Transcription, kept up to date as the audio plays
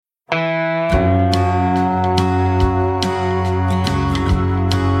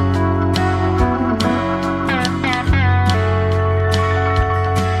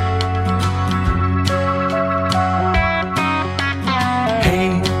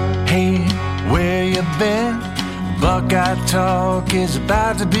Buckeye Talk is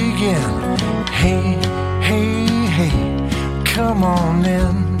about to begin. Hey, hey, hey, come on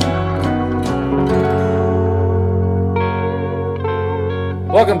in.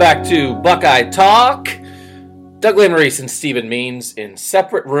 Welcome back to Buckeye Talk. Doug Lynn-Reese and Stephen Means in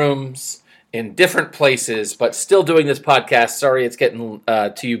separate rooms, in different places, but still doing this podcast. Sorry it's getting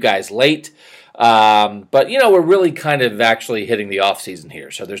to you guys late. But, you know, we're really kind of actually hitting the off-season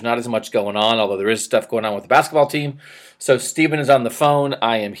here, so there's not as much going on, although there is stuff going on with the basketball team. So Stephen is on the phone,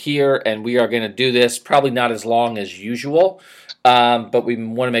 I am here, and we are going to do this probably not as long as usual, but we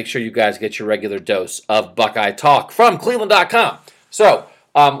want to make sure you guys get your regular dose of Buckeye Talk from Cleveland.com. So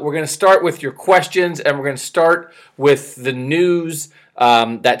we're going to start with your questions, and we're going to start with the news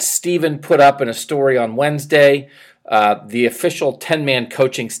that Stephen put up in a story on Wednesday. The official 10-man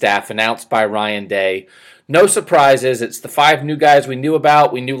coaching staff announced by Ryan Day. No surprises. It's the 5 new guys we knew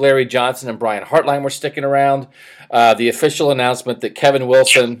about. We knew Larry Johnson and Brian Hartline were sticking around. The official announcement that Kevin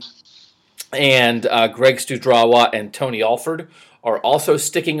Wilson and Greg Studrawa and Tony Alford are also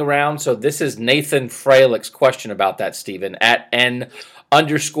sticking around. So this is Nathan Freilich's question about that, Stephen, at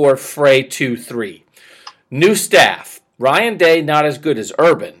N_Frey23. New staff. Ryan Day not as good as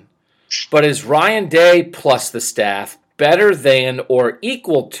Urban. But is Ryan Day plus the staff better than or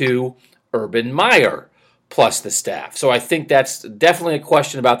equal to Urban Meyer plus the staff? So I think that's definitely a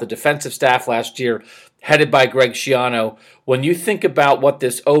question about the defensive staff last year, headed by Greg Schiano. When you think about what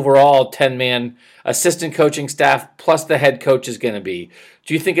this overall 10-man assistant coaching staff plus the head coach is going to be,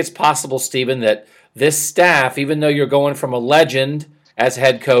 do you think it's possible, Stephen, that this staff, even though you're going from a legend as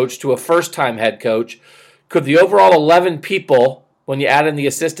head coach to a first-time head coach, could the overall 11 people, when you add in the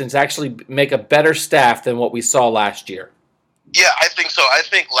assistants, actually make a better staff than what we saw last year? Yeah, I think so. I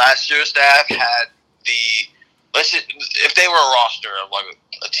think last year's staff had if they were a roster of like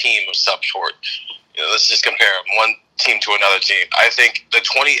a team of some sort, let's just compare one team to another team. I think the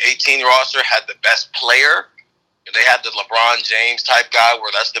 2018 roster had the best player. They had the LeBron James type guy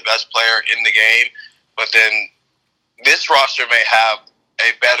where that's the best player in the game. But then this roster may have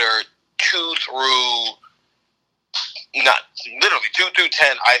a better 2 through 10.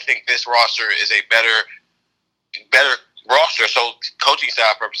 I think this roster is a better roster. So coaching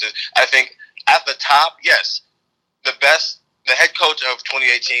staff purposes, I think at the top, yes, the head coach of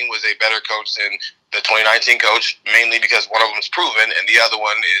 2018 was a better coach than the 2019 coach, mainly because one of them is proven and the other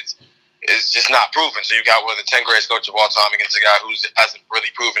one is just not proven. So you got one of the 10 greatest coaches of all time against a guy who hasn't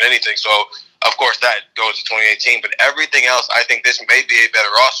really proven anything. So of course that goes to 2018. But everything else, I think this may be a better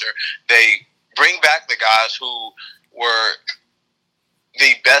roster. They bring back the guys who were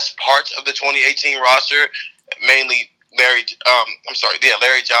the best parts of the 2018 roster, mainly Larry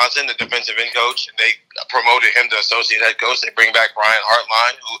Johnson, the defensive end coach. They promoted him to associate head coach. They bring back Brian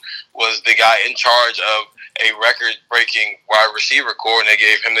Hartline, who was the guy in charge of a record-breaking wide receiver core, and they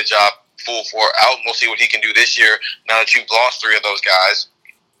gave him the job full out. And we'll see what he can do this year now that you've lost 3 of those guys.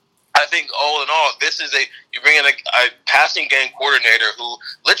 I think all in all, you bring in a passing game coordinator who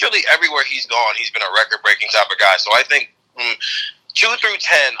literally everywhere he's gone, he's been a record-breaking type of guy. So I think 2 through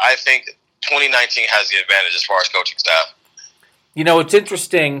 10, I think 2019 has the advantage as far as coaching staff. You know, it's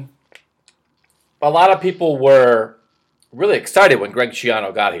interesting. A lot of people were really excited when Greg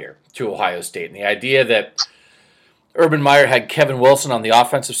Schiano got here to Ohio State. And the idea that Urban Meyer had Kevin Wilson on the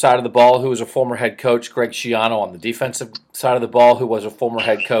offensive side of the ball, who was a former head coach, Greg Schiano on the defensive side of the ball, who was a former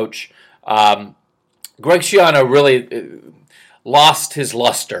head coach. Greg Schiano really lost his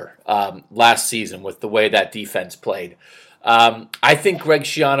luster last season with the way that defense played. I think Greg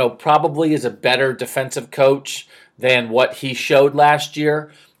Schiano probably is a better defensive coach than what he showed last year.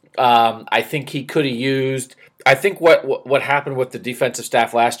 I think he could have used – I think what happened with the defensive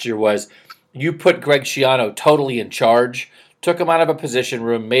staff last year was you put Greg Schiano totally in charge, took him out of a position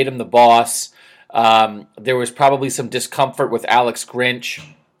room, made him the boss. There was probably some discomfort with Alex Grinch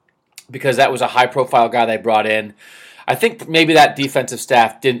because that was a high-profile guy they brought in. I think maybe that defensive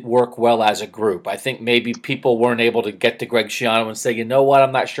staff didn't work well as a group. I think maybe people weren't able to get to Greg Schiano and say, you know what,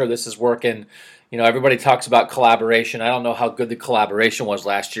 I'm not sure this is working. You know, everybody talks about collaboration. I don't know how good the collaboration was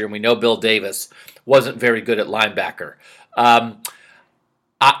last year, and we know Bill Davis wasn't very good at linebacker.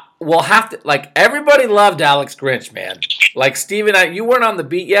 We'll have to, like, everybody loved Alex Grinch, man. Like, Steven, you weren't on the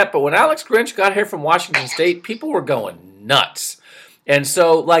beat yet, but when Alex Grinch got here from Washington State, people were going nuts. And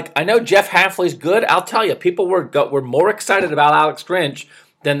so, like, I know Jeff Hafley's good. I'll tell you, people were more excited about Alex Grinch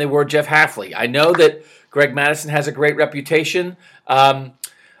than they were Jeff Hafley. I know that Greg Madison has a great reputation.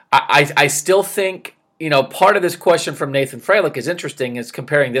 I still think, you know, part of this question from Nathan Freilich is interesting, is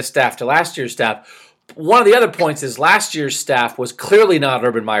comparing this staff to last year's staff. One of the other points is last year's staff was clearly not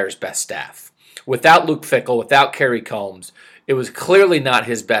Urban Meyer's best staff. without Luke Fickell, without Kerry Combs, it was clearly not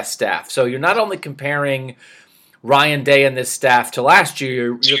his best staff. So you're not only comparing Ryan Day and this staff to last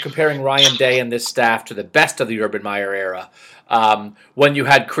year, you're comparing Ryan Day and this staff to the best of the Urban Meyer era. When you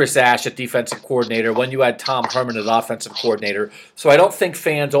had Chris Ash at defensive coordinator, when you had Tom Herman as offensive coordinator. So I don't think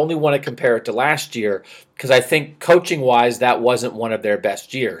fans only want to compare it to last year, because I think coaching-wise that wasn't one of their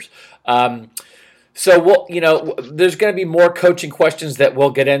best years. So there's going to be more coaching questions that we'll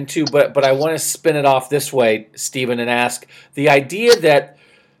get into, but I want to spin it off this way, Stephen, and ask the idea that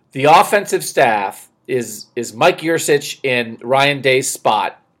the offensive staff is Mike Yurcich in Ryan Day's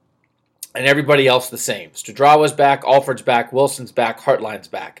spot, and everybody else the same. Studrawa's back, Alford's back, Wilson's back, Hartline's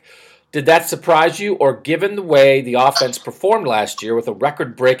back. Did that surprise you, or given the way the offense performed last year with a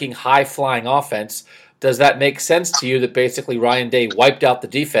record-breaking, high-flying offense, does that make sense to you that basically Ryan Day wiped out the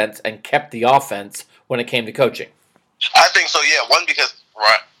defense and kept the offense when it came to coaching? I think so, yeah. One, because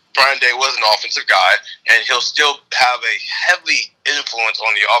Ryan Day was an offensive guy, and he'll still have a heavy influence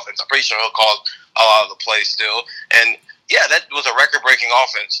on the offense. I'm pretty sure he'll call a lot of the plays still. And, yeah, that was a record-breaking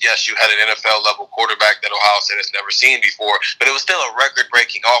offense. Yes, you had an NFL-level quarterback that Ohio State has never seen before, but it was still a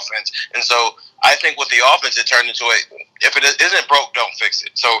record-breaking offense. And so I think with the offense, it turned into if it isn't broke, don't fix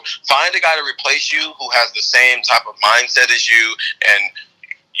it. So find a guy to replace you who has the same type of mindset as you, and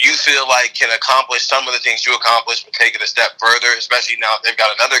you feel like can accomplish some of the things you accomplished, but take it a step further, especially now they've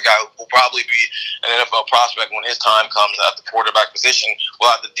got another guy who will probably be an NFL prospect when his time comes at the quarterback position.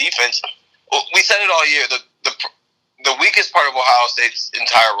 Well, at the defense, we said it all year, the weakest part of Ohio State's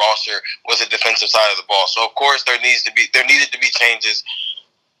entire roster was the defensive side of the ball. So, of course, there needed to be changes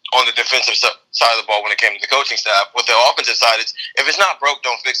on the defensive side of the ball when it came to the coaching staff. With the offensive side, if it's not broke,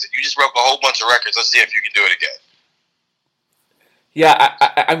 don't fix it. You just broke a whole bunch of records. Let's see if you can do it again. Yeah,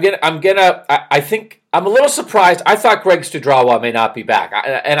 I think I'm a little surprised. I thought Greg Studrawa may not be back,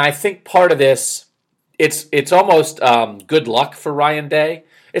 and I think part of this, it's almost good luck for Ryan Day.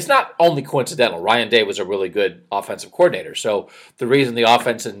 It's not only coincidental. Ryan Day was a really good offensive coordinator, so the reason the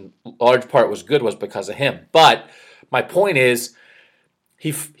offense in large part was good was because of him. But my point is,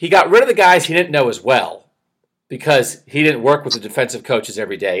 he got rid of the guys he didn't know as well because he didn't work with the defensive coaches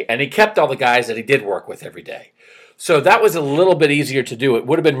every day, and he kept all the guys that he did work with every day. So that was a little bit easier to do. It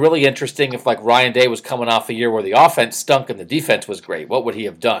would have been really interesting if, like, Ryan Day was coming off a year where the offense stunk and the defense was great. What would he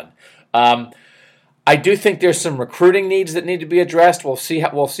have done? I do think there's some recruiting needs that need to be addressed. We'll see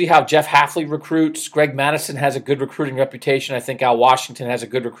how Jeff Hafley recruits. Greg Madison has a good recruiting reputation. I think Al Washington has a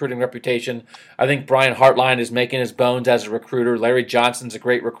good recruiting reputation. I think Brian Hartline is making his bones as a recruiter. Larry Johnson's a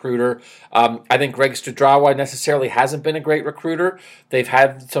great recruiter. I think Greg Studrawa necessarily hasn't been a great recruiter. They've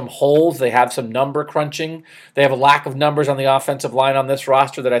had some holes. They have some number crunching. They have a lack of numbers on the offensive line on this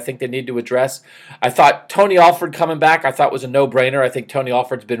roster that I think they need to address. I thought Tony Alford coming back, I thought was a no-brainer. I think Tony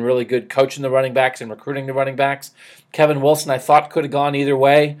Alford's been really good coaching the running backs and recruiting the running backs. Kevin Wilson, I thought, could have gone either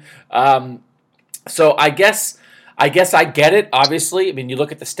way. So I guess I get it, obviously. I mean, you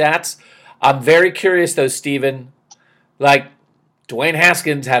look at the stats. I'm very curious, though, Stephen. Like, Dwayne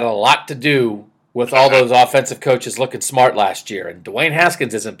Haskins had a lot to do with all those offensive coaches looking smart last year. And Dwayne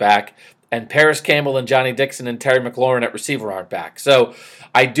Haskins isn't back. And Paris Campbell and Johnny Dixon and Terry McLaurin at receiver aren't back. So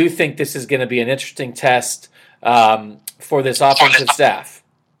I do think this is going to be an interesting test for this offensive staff.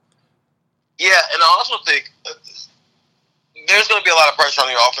 Yeah, and I also think there's going to be a lot of pressure on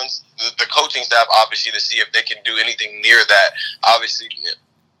the offense, the coaching staff, obviously, to see if they can do anything near that. Obviously,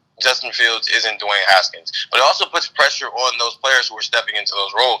 Justin Fields isn't Dwayne Haskins. But it also puts pressure on those players who are stepping into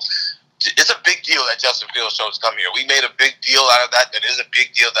those roles. It's a big deal that Justin Fields chose to come here. We made a big deal out of that. That is a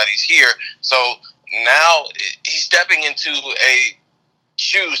big deal that he's here. So now he's stepping into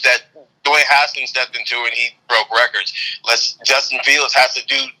shoes that Dwayne Haskins stepped into and he broke records. Justin Fields has to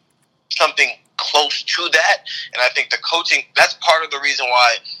do something close to that, and I think the coaching, that's part of the reason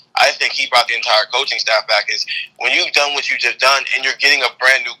why I think he brought the entire coaching staff back, is when you've done what you just done and you're getting a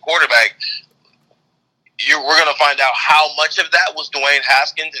brand new quarterback, we're going to find out how much of that was Dwayne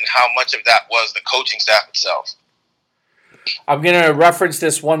Haskins and how much of that was the coaching staff itself. I'm going to reference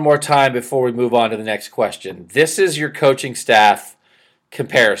this one more time before we move on to the next question. This is your coaching staff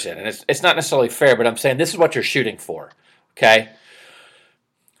comparison, and it's not necessarily fair, but I'm saying this is what you're shooting for, okay?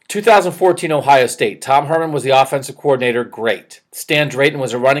 2014 Ohio State. Tom Herman was the offensive coordinator. Great. Stan Drayton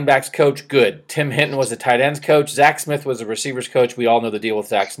was a running backs coach. Good. Tim Hinton was the tight ends coach. Zach Smith was the receivers coach. We all know the deal with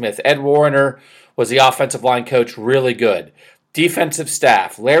Zach Smith. Ed Warner was the offensive line coach. Really good. Defensive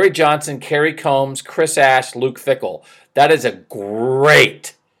staff. Larry Johnson, Kerry Combs, Chris Ash, Luke Fickell. That is a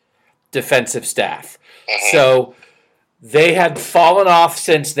great defensive staff. So they had fallen off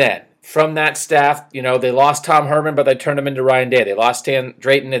since then. From that staff, they lost Tom Herman, but they turned him into Ryan Day. They lost Stan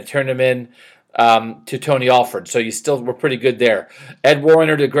Drayton, they turned him in. to Tony Alford. So you still were pretty good there. Ed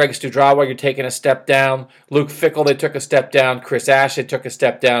Warner to Greg Studrawa, you're taking a step down. Luke Fickell, they took a step down. Chris Ash, they took a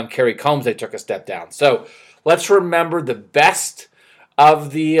step down. Kerry Combs, they took a step down. So let's remember the best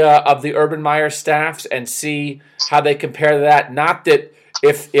of the Urban Meyer staffs and see how they compare to that. Not that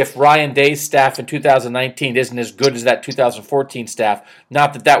if Ryan Day's staff in 2019 isn't as good as that 2014 staff,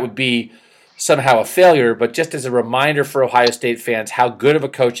 not that that would be somehow a failure, but just as a reminder for Ohio State fans how good of a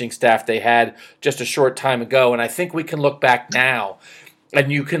coaching staff they had just a short time ago. And I think we can look back now,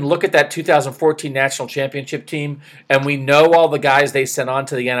 and you can look at that 2014 National Championship team, and we know all the guys they sent on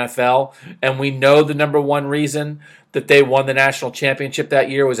to the NFL, and we know the number one reason that they won the National Championship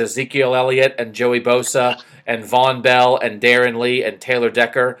that year was Ezekiel Elliott and Joey Bosa and Von Bell and Darren Lee and Taylor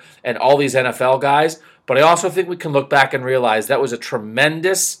Decker and all these NFL guys. But I also think we can look back and realize that was a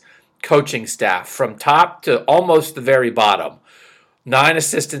tremendous coaching staff from top to almost the very bottom. 9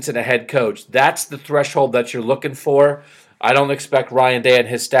 assistants and a head coach. That's the threshold that you're looking for. I don't expect Ryan Day and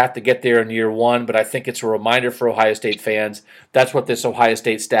his staff to get there in year one, but I think it's a reminder for Ohio State fans that's what this Ohio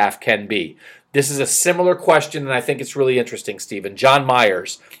State staff can be. This is a similar question, and I think it's really interesting, Stephen. John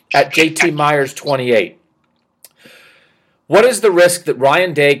Myers at JT Myers 28. What is the risk that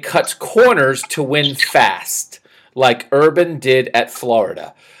Ryan Day cuts corners to win fast, like Urban did at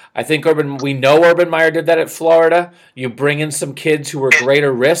Florida? I think we know Urban Meyer did that at Florida. You bring in some kids who are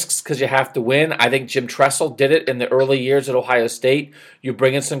greater risks because you have to win. I think Jim Tressel did it in the early years at Ohio State. You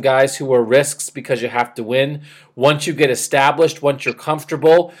bring in some guys who are risks because you have to win. Once you get established, once you're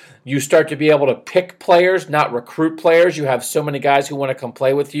comfortable, you start to be able to pick players, not recruit players. You have so many guys who want to come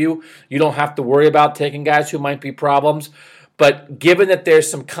play with you. You don't have to worry about taking guys who might be problems. But given that there's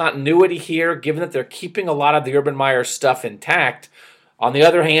some continuity here, given that they're keeping a lot of the Urban Meyer stuff intact, on the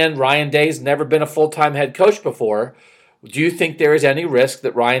other hand, Ryan Day's never been a full-time head coach before. Do you think there is any risk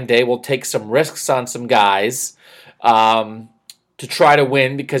that Ryan Day will take some risks on some guys to try to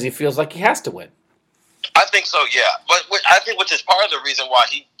win because he feels like he has to win? I think so, yeah. But I think which is part of the reason why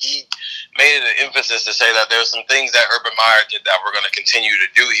he made it an emphasis to say that there's some things that Urban Meyer did that we're going to continue to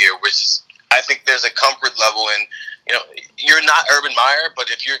do here, which is I think there's a comfort level in, you're not Urban Meyer, but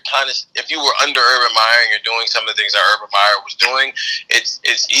if you were under Urban Meyer and you're doing some of the things that Urban Meyer was doing, it's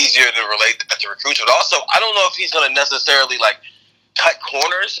easier to relate that to recruits. But also, I don't know if he's going to necessarily cut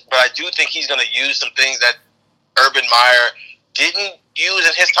corners, but I do think he's going to use some things that Urban Meyer didn't use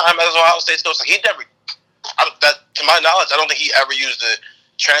in his time as Ohio State coach. He never, to my knowledge, I don't think he ever used the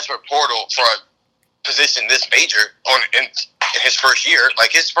transfer portal for a position this major in his first year.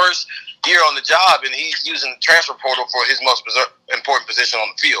 His first year on the job, and he's using the transfer portal for his most important position on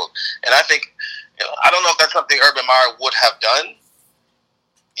the field. And I think, I don't know if that's something Urban Meyer would have done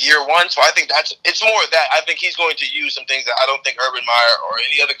year one. So I think it's more of that. I think he's going to use some things that I don't think Urban Meyer or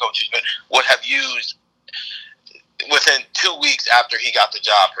any other coaches would have used within 2 weeks after he got the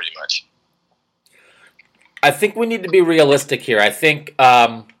job, pretty much. I think we need to be realistic here. I think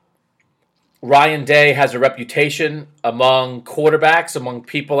Ryan Day has a reputation among quarterbacks, among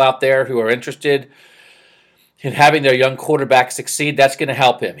people out there who are interested in having their young quarterback succeed. That's going to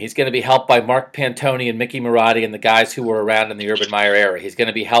help him. He's going to be helped by Mark Pantoni and Mickey Marotti and the guys who were around in the Urban Meyer era. He's going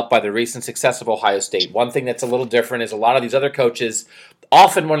to be helped by the recent success of Ohio State. One thing that's a little different is a lot of these other coaches,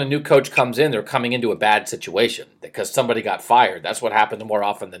 often when a new coach comes in, they're coming into a bad situation because somebody got fired. That's what happened more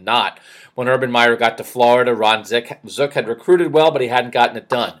often than not. When Urban Meyer got to Florida, Ron Zook had recruited well, but he hadn't gotten it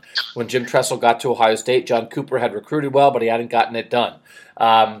done. When Jim Tressel got to Ohio State, John Cooper had recruited well, but he hadn't gotten it done.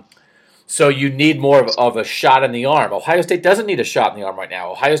 So you need more of a shot in the arm. Ohio State doesn't need a shot in the arm right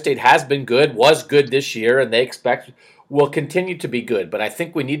now. Ohio State has been good, was good this year, and they expect will continue to be good. But I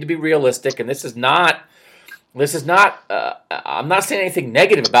think we need to be realistic, and this is not. I'm not saying anything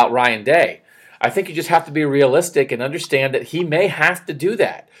negative about Ryan Day. I think you just have to be realistic and understand that he may have to do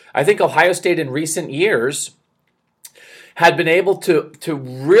that. I think Ohio State in recent years had been able to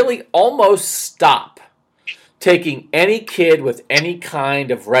really almost stop taking any kid with any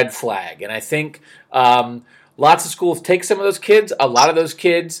kind of red flag. And I think lots of schools take some of those kids. A lot of those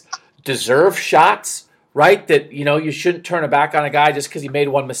kids deserve shots, right? That, you shouldn't turn a back on a guy just because he made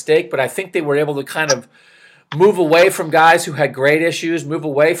one mistake. But I think they were able to kind of move away from guys who had grade issues, move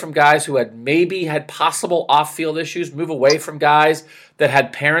away from guys who had possible off-field issues, move away from guys that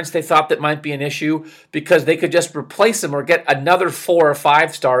had parents they thought that might be an issue because they could just replace them or get another 4 or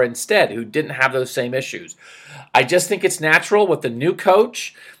 5 star instead who didn't have those same issues. I just think it's natural with the new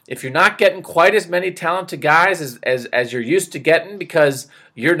coach. If you're not getting quite as many talented guys as you're used to getting because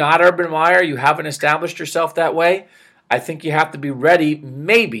you're not Urban Meyer, you haven't established yourself that way, I think you have to be ready,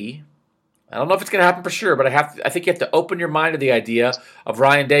 maybe. I don't know if it's going to happen for sure, but I think you have to open your mind to the idea of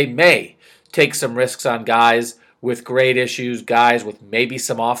Ryan Day may take some risks on guys with grade issues, guys with maybe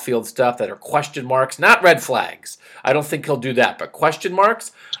some off-field stuff that are question marks, not red flags. I don't think he'll do that, but question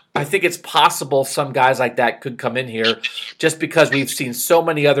marks, I think it's possible some guys like that could come in here just because we've seen so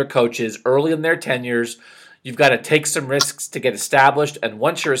many other coaches early in their tenures. You've got to take some risks to get established, and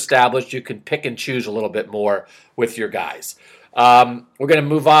once you're established, you can pick and choose a little bit more with your guys. We're going to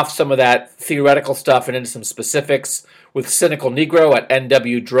move off some of that theoretical stuff and into some specifics with Cynical Negro at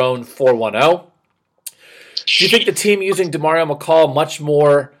NW Drone 410. Do you think the team using Demario McCall much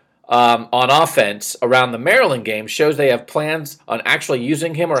more on offense around the Maryland game shows they have plans on actually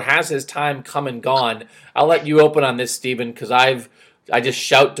using him, or has his time come and gone? I'll let you open on this, Stephen, because I just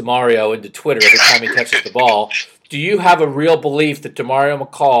shout Demario into Twitter every time he touches the ball. Do you have a real belief that Demario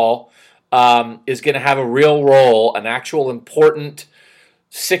McCall is going to have a real role, an actual important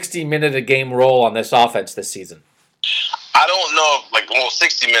 60-minute-a-game role on this offense this season? I don't know if,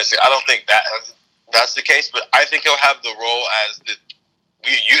 60 minutes, I don't think that's the case, but I think he'll have the role as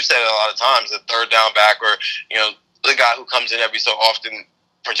you said it a lot of times, the third down back, or, the guy who comes in every so often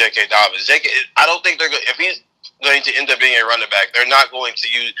for J.K. Dobbins. I don't think they're going, if he's going to end up being a running back, they're not going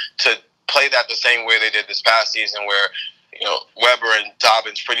to play that the same way they did this past season, where Weber and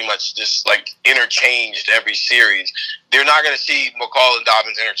Dobbins pretty much just interchanged every series. They're not going to see McCall and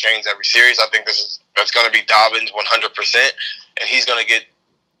Dobbins interchange every series. I think that's going to be Dobbins 100%, and he's going to get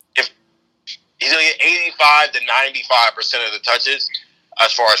 85 to 95% of the touches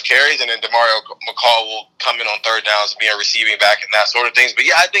as far as carries, and then Demario McCall will come in on third downs, be a receiving back and that sort of things. But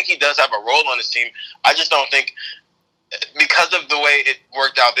yeah, I think he does have a role on his team. I just don't think, because of the way it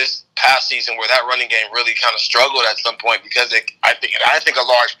worked out this past season, where that running game really kind of struggled at some point, because I think a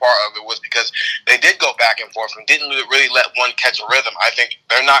large part of it was because they did go back and forth and didn't really let one catch a rhythm. I think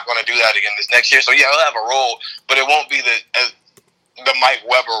they're not going to do that again this next year. So yeah, he'll have a role, but it won't be the Mike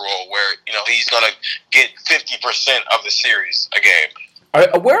Weber role where he's going to get 50% of the series a game.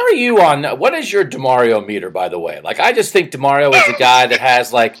 Where are you on, what is your Demario meter, by the way? I just think Demario is a guy that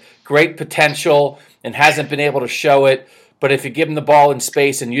has great potential and hasn't been able to show it, but if you give him the ball in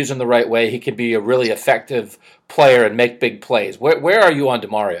space and use him the right way, he can be a really effective player and make big plays. Where are you on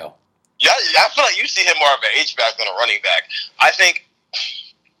Demario? Yeah, I feel like you see him more of an H-back than a running back. I think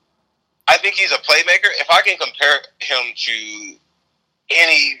he's a playmaker. If I can compare him to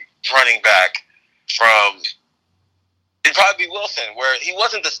any running back from, it'd probably be Wilson, where he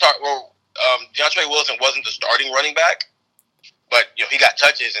wasn't the start. DeAndre Wilson wasn't the starting running back, but he got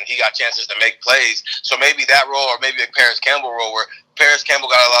touches and he got chances to make plays. So maybe that role, or maybe a Paris Campbell role, where Paris Campbell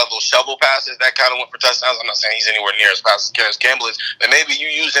got a lot of those shovel passes that kind of went for touchdowns. I'm not saying he's anywhere near as fast as Paris Campbell is, but maybe you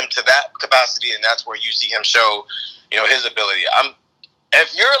use him to that capacity, and that's where you see him show, his ability. I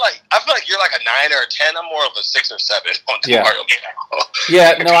feel like you're like a 9 or a 10. I'm more of a 6 or 7 on Demario.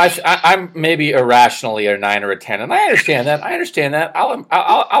 Yeah, no, I'm maybe irrationally a 9 or a 10, and I understand that.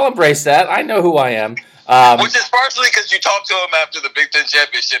 I'll embrace that. I know who I am. Which is partially because you talked to him after the Big Ten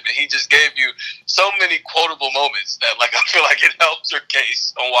championship, and he just gave you so many quotable moments that, I feel like it helps your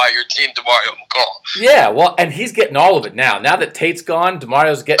case on why your team Demario McCall. Yeah, well, and he's getting all of it now. Now that Tate's gone,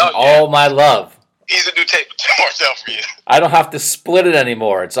 Demario's getting all my love. He's a new Tate Martell for you. I don't have to split it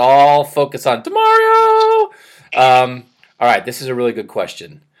anymore. It's all focused on Demario. All right, this is a really good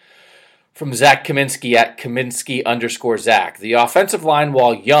question. From Zach Kaminsky at Kaminsky_Zach. The offensive line,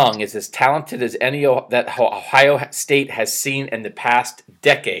 while young, is as talented as any that Ohio State has seen in the past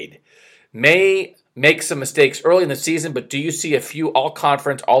decade. May make some mistakes early in the season, but do you see a few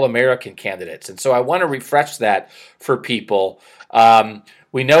all-conference, all-American candidates? And so I want to refresh that for people.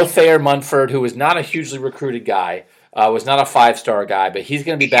 We know Thayer Munford, who was not a hugely recruited guy, was not a 5-star guy, but he's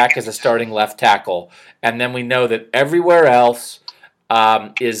going to be back as a starting left tackle. And then we know that everywhere else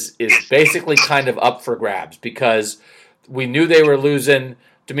is basically kind of up for grabs, because we knew they were losing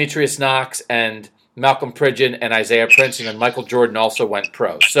Demetrius Knox and Malcolm Pridgeon and Isaiah Prince, and then Michael Jordan also went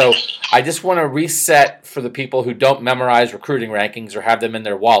pro. So I just want to reset for the people who don't memorize recruiting rankings or have them in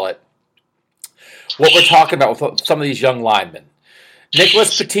their wallet what we're talking about with some of these young linemen.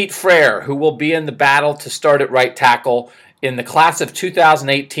 Nicholas Petit-Frere, who will be in the battle to start at right tackle in the class of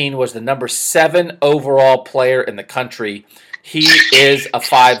 2018, was the number 7 overall player in the country. He is a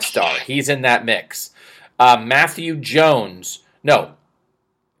 5-star. He's in that mix. Matthew Jones. Matthew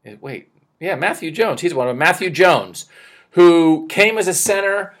Jones. He's one of them. Matthew Jones, who came as a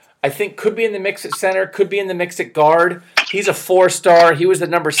center, I think could be in the mix at center, could be in the mix at guard. He's a 4-star. He was the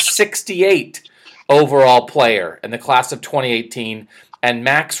number 68 overall player in the class of 2018, and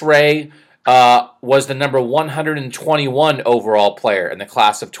Max Ray was the number 121 overall player in the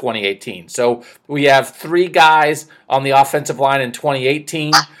class of 2018. So we have 3 guys on the offensive line in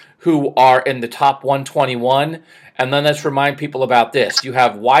 2018 who are in the top 121. And then let's remind people about this. You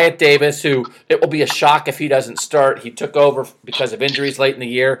have Wyatt Davis, who it will be a shock if he doesn't start. He took over because of injuries late in the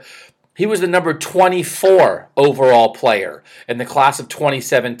year. He was the number 24 overall player in the class of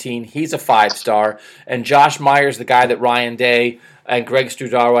 2017. He's a 5-star. And Josh Myers, the guy that Ryan Day and Greg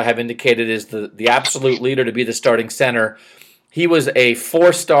Studrawa have indicated is the absolute leader to be the starting center. He was a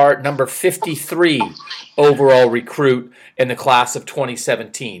 4-star, number 53 overall recruit in the class of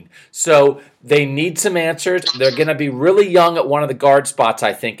 2017. So they need some answers. They're going to be really young at one of the guard spots,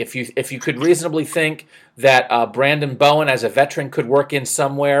 I think. If you could reasonably think that Brandon Bowen, as a veteran, could work in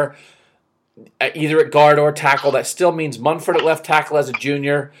somewhere, either at guard or tackle, that still means Munford at left tackle as a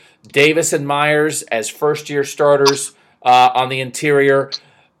junior, Davis and Myers as first-year starters on the interior,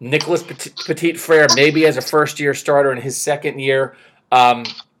 Nicholas Petit-Frere maybe as a first-year starter in his second year.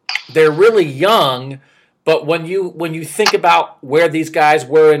 They're really young, but when you think about where these guys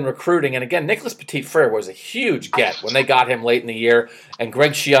were in recruiting, and again, Nicholas Petit-Frere was a huge get when they got him late in the year, and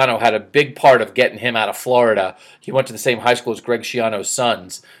Greg Schiano had a big part of getting him out of Florida. He went to the same high school as Greg Schiano's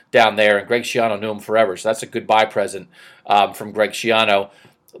sons down there, and Greg Schiano knew him forever, so that's a goodbye present from Greg Schiano.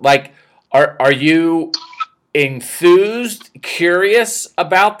 Like, are you enthused, curious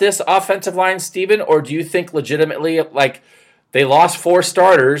about this offensive line, Stephen, or do you think legitimately, like, they lost 4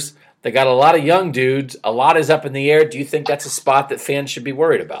 starters, they got a lot of young dudes, a lot is up in the air. Do you think that's a spot that fans should be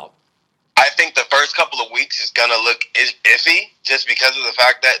worried about? I think the first couple of weeks is going to look iffy just because of the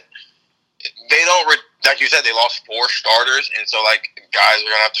fact that they don't, like you said, they lost 4 starters, and so, like, guys are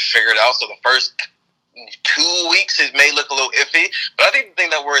going to have to figure it out. So the first 2 weeks, it may look a little iffy, but I think the thing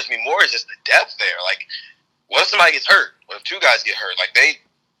that worries me more is just the depth there. Like, what if somebody gets hurt? What if 2 guys get hurt? Like, they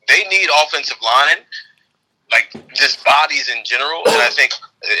need offensive line, like, just bodies in general. And I think,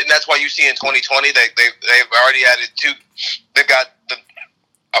 and that's why you see in 2020 they've already added 2. They've got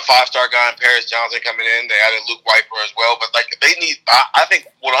a 5-star guy in Paris Johnson coming in. They added Luke Wiper as well. But, like, they need. I think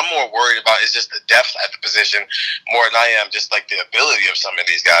what I'm more worried about is just the depth at the position more than I am just, like, the ability of some of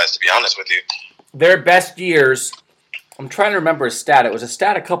these guys. To be honest with you, their best years. I'm trying to remember a stat. It was a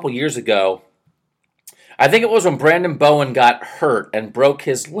stat a couple years ago. I think it was when Brandon Bowen got hurt and broke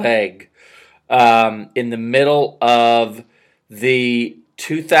his leg in the middle of the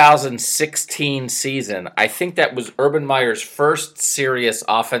 2016 season. I think that was Urban Meyer's first serious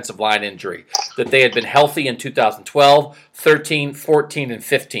offensive line injury, that they had been healthy in 2012, 13, 14, and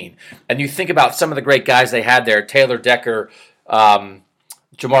 15. And you think about some of the great guys they had there, Taylor Decker,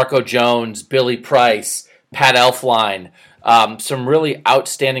 Jamarco Jones, Billy Price, Pat Elflein, some really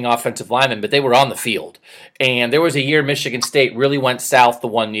outstanding offensive linemen, but they were on the field. And there was a year Michigan State really went south the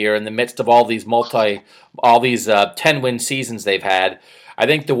one year in the midst of all these 10-win seasons they've had. I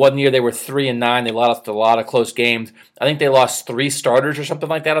think the one year they were 3-9, they lost a lot of close games. I think they lost 3 starters or something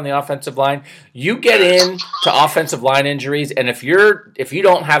like that on the offensive line. You get into offensive line injuries, and if you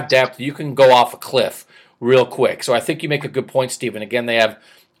don't have depth, you can go off a cliff real quick. So I think you make a good point, Stephen. Again, they have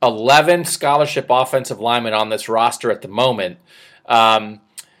 11 scholarship offensive linemen on this roster at the moment.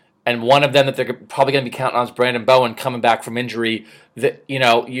 And one of them that they're probably going to be counting on is Brandon Bowen coming back from injury. That, you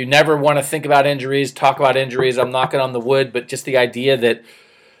know, you never want to think about injuries, talk about injuries. I'm knocking on the wood, but just the idea that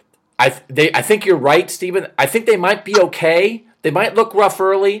I think you're right, Stephen. I think they might be okay. They might look rough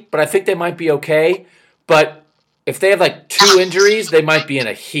early, but I think they might be okay. But if they have like 2 injuries, they might be in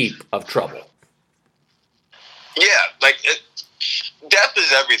a heap of trouble. Yeah, like depth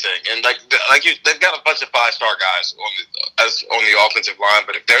is everything, and they've got a bunch of 5-star guys on the offensive line.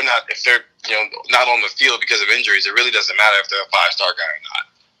 But if they're not on the field because of injuries, it really doesn't matter if they're a 5-star guy or not.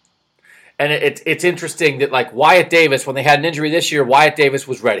 And it's interesting that, like, Wyatt Davis, when they had an injury this year, Wyatt Davis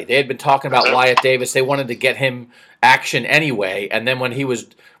was ready. They had been talking about Wyatt Davis. They wanted to get him action anyway, and then when it was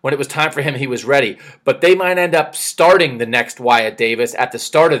time for him, he was ready. But they might end up starting the next Wyatt Davis at the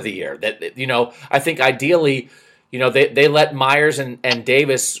start of the year. That, you know, I think ideally, you know, they let Myers and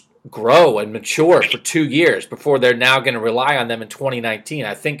Davis grow and mature for 2 years before they're now going to rely on them in 2019.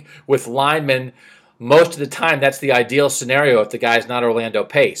 I think with linemen, most of the time that's the ideal scenario if the guy's not Orlando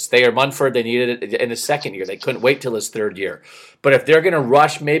Pace. They are Munford. They needed it in his second year. They couldn't wait till his third year. But if they're going to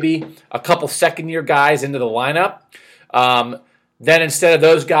rush maybe a couple second-year guys into the lineup, then instead of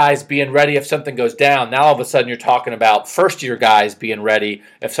those guys being ready if something goes down, now all of a sudden you're talking about first-year guys being ready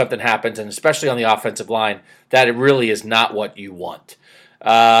if something happens, and especially on the offensive line, that it really is not what you want.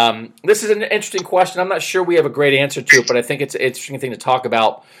 This is an interesting question. I'm not sure we have a great answer to it, but I think it's an interesting thing to talk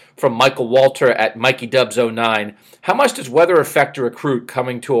about from Michael Walter at Mikey Dubs 09. How much does weather affect a recruit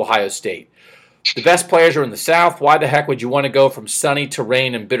coming to Ohio State? The best players are in the South. Why the heck would you want to go from sunny to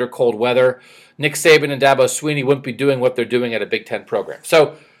rain and bitter cold weather? Nick Saban and Dabo Swinney wouldn't be doing what they're doing at a Big Ten program.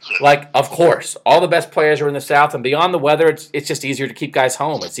 So, of course, all the best players are in the South, and beyond the weather, it's just easier to keep guys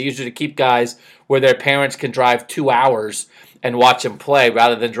home. It's easier to keep guys where their parents can drive 2 hours and watch them play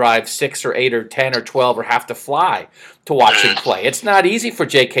rather than drive 6 or 8 or 10 or 12 or have to fly to watch him play. It's not easy for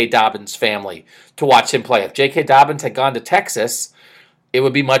J.K. Dobbins' family to watch him play. If J.K. Dobbins had gone to Texas, it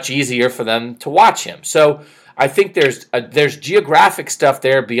would be much easier for them to watch him. So I think there's geographic stuff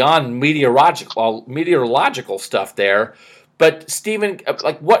there beyond meteorological stuff there. But Stephen,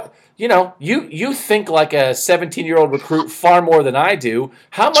 what you think like a 17-year-old recruit far more than I do.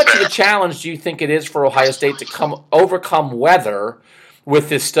 How much of a challenge do you think it is for Ohio State to overcome weather with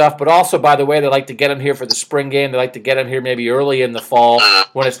this stuff? But also, by the way, they like to get them here for the spring game. They like to get them here maybe early in the fall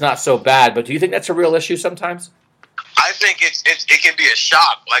when it's not so bad. But do you think that's a real issue sometimes? I think it can be a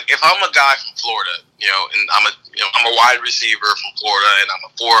shock. Like if I'm a guy from Florida, and I'm a wide receiver from Florida, and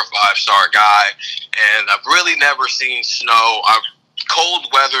I'm a 4 or 5 star guy, and I've really never seen snow. Cold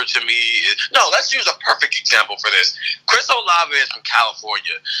weather to me let's use a perfect example for this. Chris Olave is from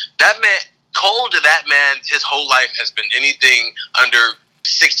California. That man, cold to that man, his whole life has been anything under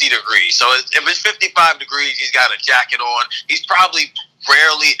 60 degrees. So if it's 55 degrees, he's got a jacket on. He's probably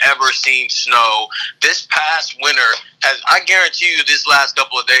rarely ever seen snow. This past winter I guarantee you this last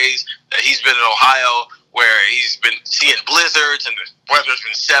couple of days that he's been in Ohio where he's been seeing blizzards and the weather's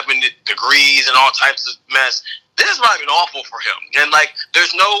been 7 degrees and all types of mess. This might have been awful for him. And I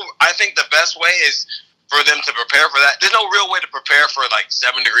think the best way is for them to prepare for that. There's no real way to prepare for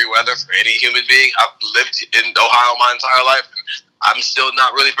 7-degree weather for any human being. I've lived in Ohio my entire life, and I'm still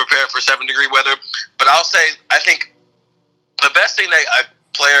not really prepared for 7-degree weather. But I'll say, I think the best thing that a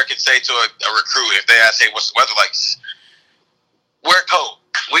player could say to a recruit if they ask, hey, what's the weather like? Wear a coat.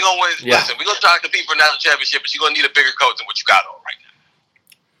 We're going to win. Yeah. Listen, we're going to talk to people for national championship, but you're going to need a bigger coat than what you got on right now.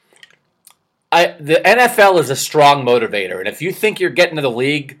 The NFL is a strong motivator, and if you think you're getting to the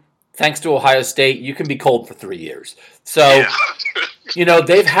league thanks to Ohio State, you can be cold for 3 years. So,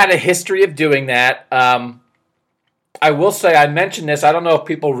 they've had a history of doing that. I will say, I mentioned this, I don't know if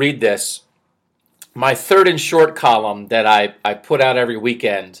people read this, my Third and Short column that I put out every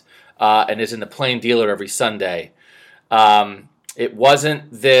weekend and is in the Plain Dealer every Sunday. It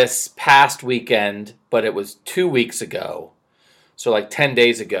wasn't this past weekend, but it was 2 weeks ago, so 10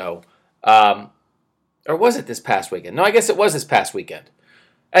 days ago. Or was it this past weekend? No, I guess it was this past weekend.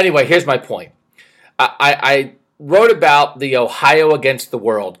 Anyway, here's my point. I wrote about the Ohio against the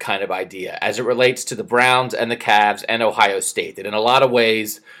world kind of idea as it relates to the Browns and the Cavs and Ohio State. And in a lot of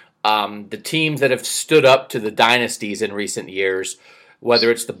ways, the teams that have stood up to the dynasties in recent years,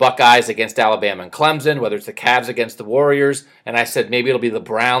 whether it's the Buckeyes against Alabama and Clemson, whether it's the Cavs against the Warriors, and I said maybe it'll be the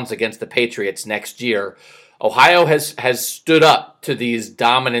Browns against the Patriots next year, Ohio has stood up to these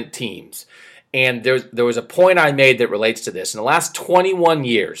dominant teams. And there was a point I made that relates to this. In the last 21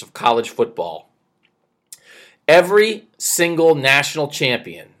 years of college football, every single national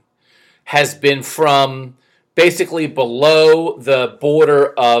champion has been from basically below the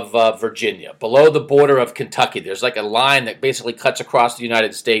border of Virginia, below the border of Kentucky. There's a line that basically cuts across the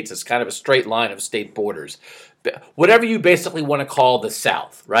United States. It's kind of a straight line of state borders. Whatever you basically want to call the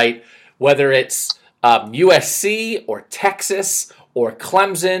South, right? Whether it's USC or Texas or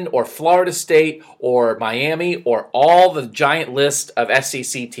Clemson or Florida State or Miami or all the giant list of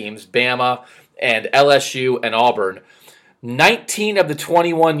SEC teams, Bama and LSU and Auburn, 19 of the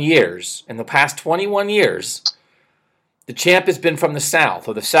 21 years, in the past 21 years, the champ has been from the South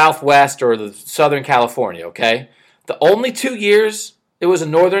or the Southwest or the Southern California, okay? The only 2 years it was a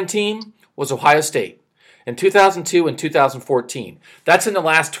Northern team was Ohio State in 2002 and 2014. That's in the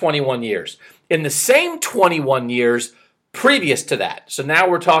last 21 years. In the same 21 years previous to that, so now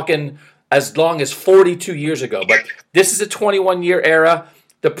we're talking as long as 42 years ago, but this is a 21-year era.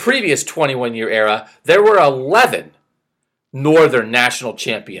 The previous 21-year era, there were 11 Northern national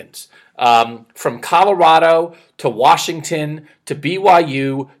champions, from Colorado to Washington to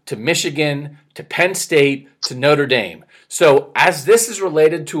BYU to Michigan to Penn State to Notre Dame. So as this is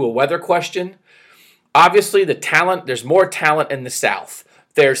related to a weather question, obviously there's more talent in the South.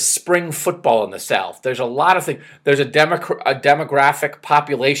 There's spring football in the South. There's a lot of things. There's a demographic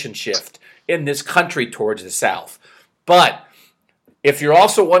population shift in this country towards the South. But if you're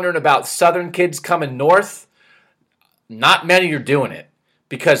also wondering about Southern kids coming north, not many are doing it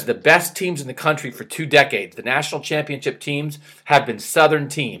because the best teams in the country for 2 decades, the national championship teams, have been Southern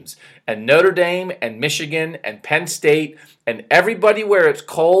teams. And Notre Dame and Michigan and Penn State and everybody where it's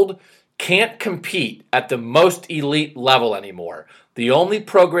cold can't compete at the most elite level anymore. The only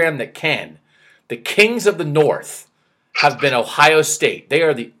program that can the Kings of the North have been Ohio State. They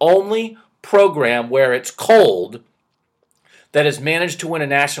are the only program where it's cold that has managed to win a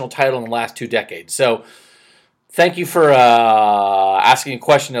national title in the last 2 decades. So thank you for asking a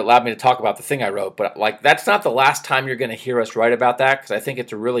question that allowed me to talk about the thing I wrote. But that's not the last time you're going to hear us write about that, because I think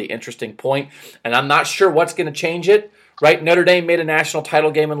it's a really interesting point, and I'm not sure what's going to change it. Right? Notre Dame made a national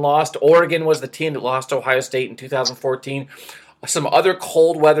title game and lost. Oregon was the team that lost to Ohio State in 2014. Some other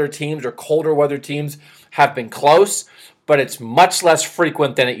cold weather teams or colder weather teams have been close, but it's much less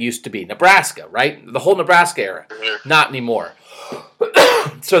frequent than it used to be. Nebraska, right? The whole Nebraska era, not anymore.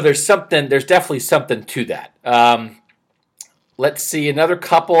 So there's definitely something to that. Let's see another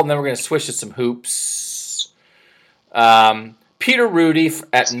couple, and then we're going to switch to some hoops. Peter Rudy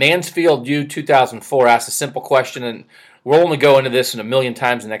at Mansfield U 2004 asked a simple question, and we'll only go into this in a million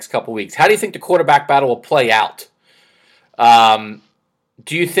times in the next couple weeks. How do you think the quarterback battle will play out?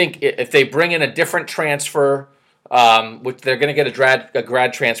 Do you think if they bring in a different transfer, which they're going to get a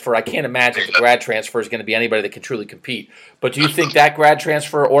grad transfer? I can't imagine the grad transfer is going to be anybody that can truly compete. But do you think that grad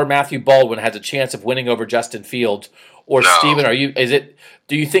transfer or Matthew Baldwin has a chance of winning over Justin Fields? Or no. Steven,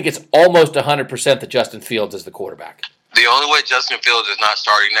 do you think it's almost 100% that Justin Fields is the quarterback? The only way Justin Fields is not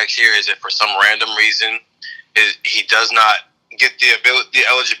starting next year is if for some random reason he does not get the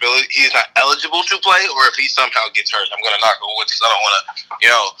eligibility, he is not eligible to play, or if he somehow gets hurt. I'm going to knock on wood because I don't want to,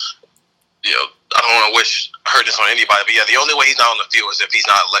 I don't want to wish hurtness on anybody. But yeah, the only way he's not on the field is if he's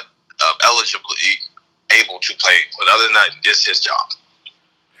not able to play. But other than that, it's his job.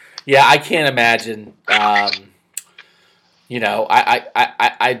 Yeah, I can't imagine.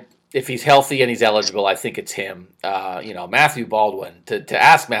 If he's healthy and he's eligible, I think it's him. Matthew Baldwin, to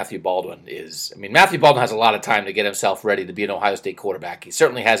ask Matthew Baldwin Matthew Baldwin has a lot of time to get himself ready to be an Ohio State quarterback. He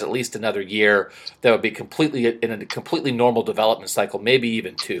certainly has at least another year that would be in a completely normal development cycle, maybe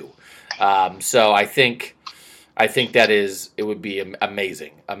even 2. So I think it would be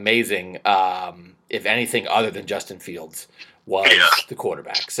amazing, if anything other than Justin Fields was the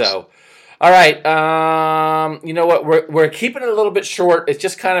quarterback. So. All right, you know what? We're keeping it a little bit short. It's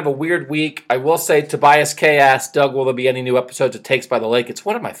just kind of a weird week. I will say, Tobias K asked, Doug, will there be any new episodes of Takes by the Lake? It's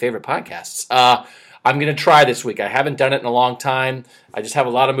one of my favorite podcasts. I'm going to try this week. I haven't done it in a long time. I just have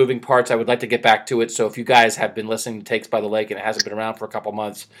a lot of moving parts. I would like to get back to it. So if you guys have been listening to Takes by the Lake and it hasn't been around for a couple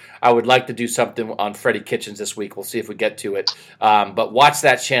months, I would like to do something on Freddie Kitchens this week. We'll see if we get to it. But watch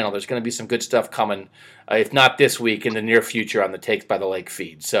that channel. There's going to be some good stuff coming. If not this week, in the near future on the Takes by the Lake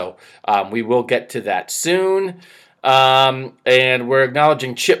feed. So we will get to that soon. And we're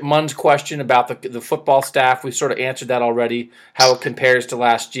acknowledging Chip Munn's question about the football staff. We sort of answered that already, how it compares to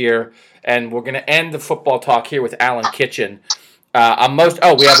last year. And we're going to end the football talk here with Alan Kitchen. We have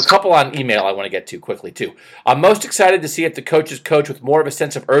a couple on email I want to get to quickly, too. I'm most excited to see if the coaches coach with more of a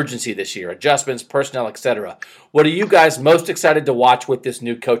sense of urgency this year, adjustments, personnel, etc. What are you guys most excited to watch with this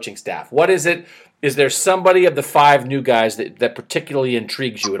new coaching staff? What is it? Is there somebody of the 5 new guys that particularly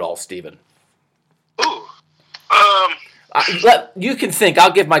intrigues you at all, Stephen? You can think.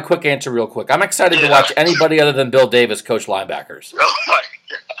 I'll give my quick answer real quick. I'm excited to watch anybody other than Bill Davis coach linebackers. Oh, my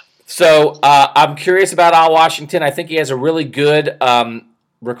God. So I'm curious about Al Washington. I think he has a really good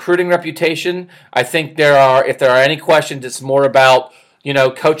recruiting reputation. I think if there are any questions, it's more about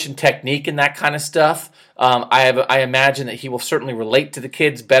coaching technique and that kind of stuff. I imagine that he will certainly relate to the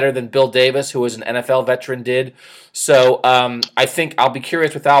kids better than Bill Davis, who was an NFL veteran, did. So I think I'll be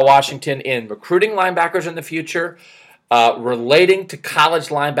curious with Al Washington in recruiting linebackers in the future, relating to college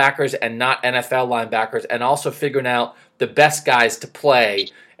linebackers and not NFL linebackers, and also figuring out the best guys to play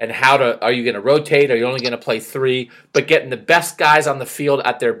and are you going to rotate? Are you only going to play 3? But getting the best guys on the field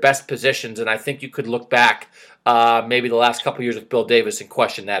at their best positions, and I think you could look back maybe the last couple years with Bill Davis and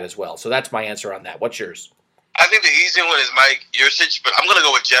question that as well. So that's my answer on that. What's yours? I think the easy one is Mike Yurcich, but I'm going to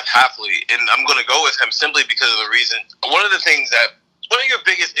go with Jeff Hafley, and I'm going to go with him simply because of the reason. One of your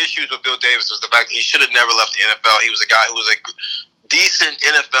biggest issues with Bill Davis was the fact that he should have never left the NFL. He was a guy who was a decent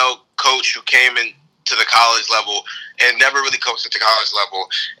NFL coach who came in to the college level and never really coached at the college level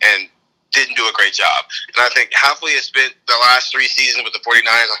and didn't do a great job. And I think Hafley has spent the last 3 seasons with the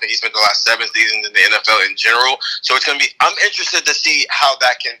 49ers. I think he spent the last 7 seasons in the NFL in general. So it's going to be, I'm interested to see how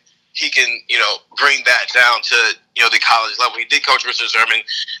he can bring that down to, the college level. He did coach Richard Sherman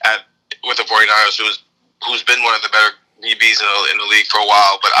with the 49ers, who's been one of the better DBs in the league for a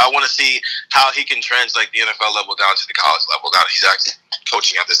while. But I want to see how he can translate the NFL level down to the college level now that he's actually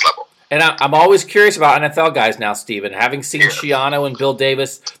coaching at this level. And I'm always curious about NFL guys now, Steven. Having seen Schiano and Bill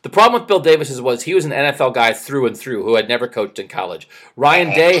Davis, the problem with Bill Davis was he was an NFL guy through and through who had never coached in college. Ryan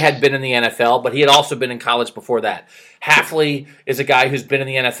Day had been in the NFL, but he had also been in college before that. Hafley is a guy who's been in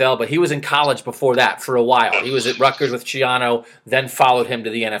the NFL, but he was in college before that for a while. He was at Rutgers with Schiano, then followed him to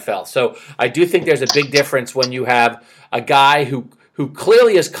the NFL. So I do think there's a big difference when you have a guy who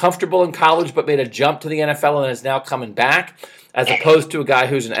clearly is comfortable in college but made a jump to the NFL and is now coming back, as opposed to a guy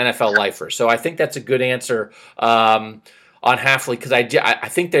who's an NFL lifer. So I think that's a good answer on Hafley, because I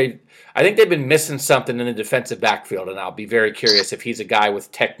think they've been missing something in the defensive backfield, and I'll be very curious if he's a guy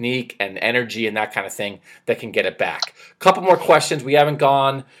with technique and energy and that kind of thing that can get it back. A couple more questions. We haven't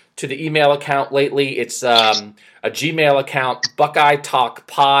gone to the email account lately. It's a Gmail account,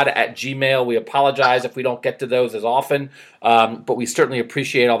 BuckeyeTalkPod@gmail.com. We apologize if we don't get to those as often, but we certainly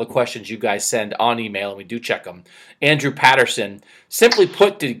appreciate all the questions you guys send on email, and we do check them. Andrew Patterson, simply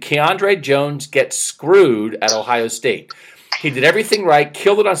put, did Keandre Jones get screwed at Ohio State? He did everything right,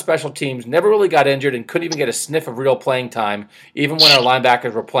 killed it on special teams, never really got injured, and couldn't even get a sniff of real playing time, even when our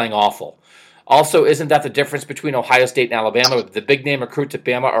linebackers were playing awful. Also, isn't that the difference between Ohio State and Alabama? The big-name recruits at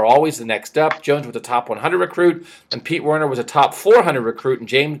Bama are always the next up. Jones was a top 100 recruit, and Pete Werner was a top 400 recruit, and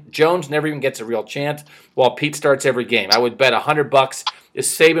Jones never even gets a real chance, while Pete starts every game. I would bet $100 if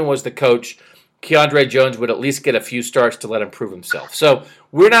Saban was the coach, Keandre Jones would at least get a few starts to let him prove himself. So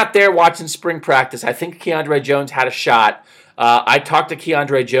we're not there watching spring practice. I think Keandre Jones had a shot. I talked to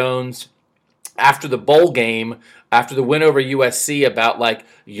Keandre Jones after the bowl game, after the win over USC, about like,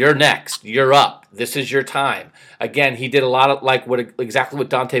 you're next, you're up, this is your time. Again, he did a lot of like exactly what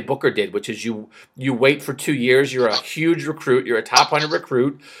Dante Booker did, which is you wait for 2 years, you're a huge recruit, you're a top 100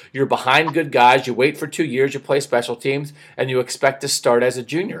 recruit, you're behind good guys, you wait for 2 years, you play special teams, and you expect to start as a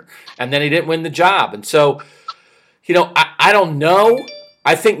junior. And then he didn't win the job. And so, I don't know.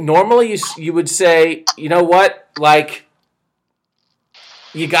 I think normally you would say, you know what, like,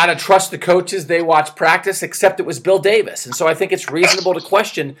 you got to trust the coaches. They watch practice, except it was Bill Davis. And so I think it's reasonable to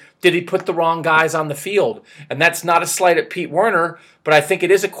question, did he put the wrong guys on the field? And that's not a slight at Pete Werner, but I think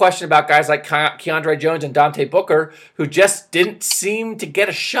it is a question about guys like Keandre Jones and Dante Booker, who just didn't seem to get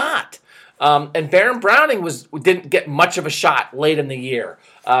a shot. And Baron Browning didn't get much of a shot late in the year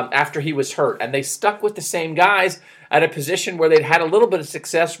after he was hurt. And they stuck with the same guys at a position where they'd had a little bit of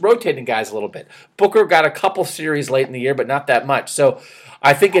success rotating guys a little bit. Booker got a couple series late in the year, but not that much. So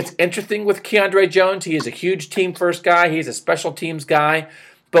I think it's interesting with Keandre Jones. He is a huge team-first guy. He's a special teams guy.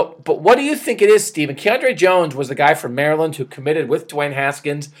 But what do you think it is, Steven? Keandre Jones was the guy from Maryland who committed with Dwayne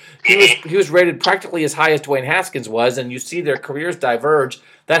Haskins. He was rated practically as high as Dwayne Haskins was, and you see their careers diverge.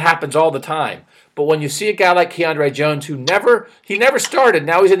 That happens all the time. But when you see a guy like Keandre Jones who never started,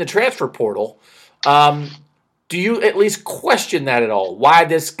 now he's in the transfer portal, do you at least question that at all? Why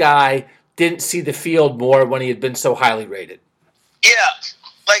this guy didn't see the field more when he had been so highly rated? Yeah,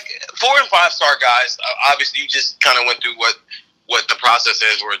 like 4- and 5-star guys. Obviously, you just kind of went through what the process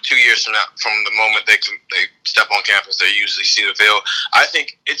is. Where 2 years from now, from the moment they step on campus, they usually see the field. I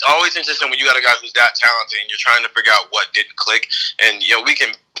think it's always interesting when you got a guy who's that talented and you're trying to figure out what didn't click. And we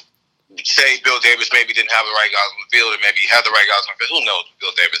can say Bill Davis maybe didn't have the right guys on the field, and maybe he had the right guys on the field. Who knows,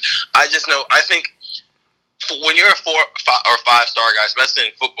 Bill Davis? I just know. I think when you're a 4 or 5-star guy, especially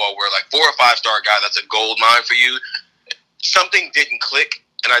in football, where like 4 or 5-star guy, that's a gold mine for you. Something didn't click,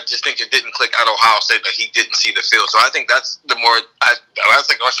 and I just think it didn't click at Ohio State that he didn't see the field. So I think that's the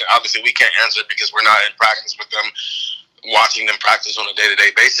question. Obviously, we can't answer it because we're not in practice with them, watching them practice on a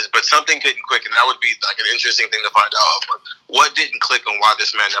day-to-day basis. But something didn't click, and that would be like an interesting thing to find out. But what didn't click on why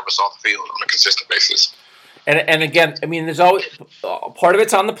this man never saw the field on a consistent basis? And again, I mean, there's always part of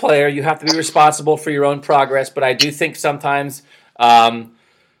it's on the player. You have to be responsible for your own progress. But I do think sometimes a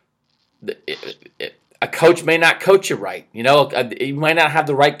coach may not coach you right. You might not have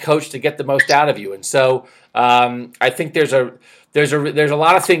the right coach to get the most out of you. And so I think there's a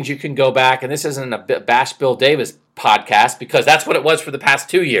lot of things you can go back, and this isn't a bash Bill Davis podcast because that's what it was for the past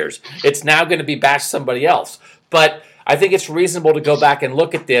 2 years. It's now going to be bash somebody else. But I think it's reasonable to go back and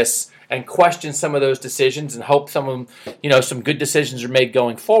look at this and question some of those decisions and hope some good decisions are made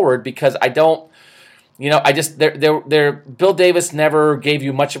going forward, because I don't. Bill Davis never gave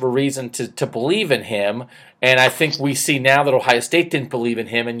you much of a reason to believe in him, and I think we see now that Ohio State didn't believe in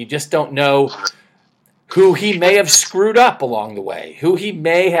him, and you just don't know who he may have screwed up along the way, who he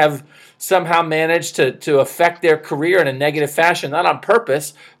may have somehow managed to affect their career in a negative fashion, not on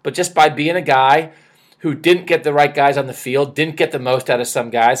purpose, but just by being a guy who didn't get the right guys on the field, didn't get the most out of some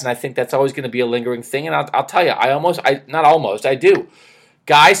guys, and I think that's always going to be a lingering thing, and I'll tell you, I do.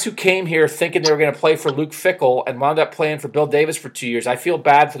 Guys who came here thinking they were going to play for Luke Fickell and wound up playing for Bill Davis for 2 years. I feel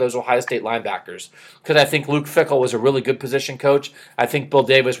bad for those Ohio State linebackers because I think Luke Fickell was a really good position coach. I think Bill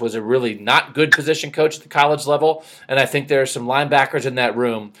Davis was a really not good position coach at the college level. And I think there are some linebackers in that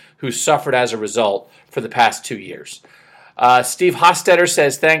room who suffered as a result for the past 2 years. Steve Hostetter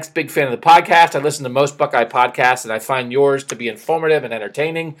says, thanks, big fan of the podcast. I listen to most Buckeye podcasts, and I find yours to be informative and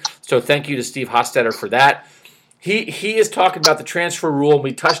entertaining. So thank you to Steve Hostetter for that. He is talking about the transfer rule, and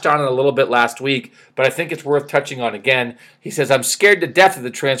we touched on it a little bit last week, but I think it's worth touching on again. He says, I'm scared to death of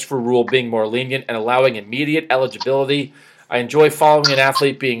the transfer rule being more lenient and allowing immediate eligibility. I enjoy following an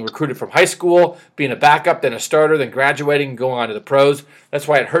athlete being recruited from high school, being a backup, then a starter, then graduating and going on to the pros. That's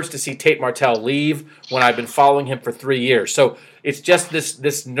why it hurts to see Tate Martell leave when I've been following him for 3 years. So it's just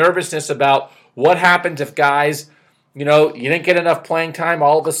this nervousness about what happens if guys, you didn't get enough playing time,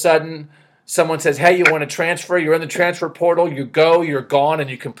 all of a sudden someone says, hey, you want to transfer? You're in the transfer portal. You go, you're gone, and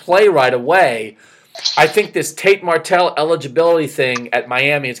you can play right away. I think this Tate Martell eligibility thing at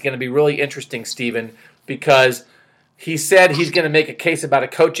Miami is going to be really interesting, Stephen, because he said he's going to make a case about a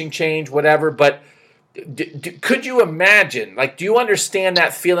coaching change, whatever. But could you imagine, do you understand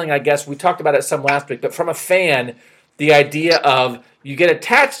that feeling? I guess we talked about it some last week, but from a fan, the idea of you get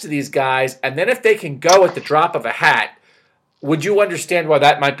attached to these guys, and then if they can go at the drop of a hat, would you understand why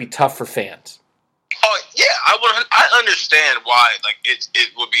that might be tough for fans? Oh yeah, I understand why. It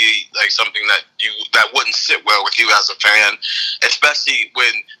would be something that wouldn't sit well with you as a fan, especially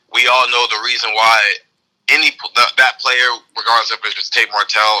when we all know the reason why that player, regardless if it's Tate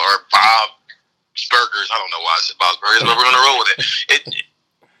Martell or Bob Burgers, I don't know why I said Bob Burgers, but we're gonna roll with it.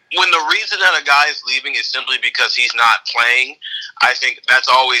 When the reason that a guy is leaving is simply because he's not playing, I think that's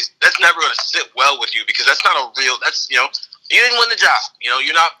never going to sit well with you because that's not a real. You didn't win the job. You're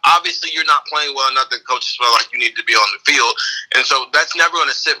not playing well enough that coaches feel like you need to be on the field. And so that's never going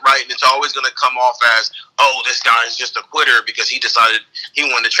to sit right. And it's always going to come off as, oh, this guy is just a quitter because he decided he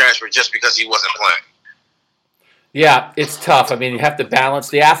wanted to transfer just because he wasn't playing. Yeah, it's tough. I mean, you have to balance.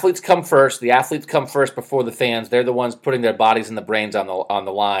 The athletes come first. The athletes come first before the fans. They're the ones putting their bodies and the brains on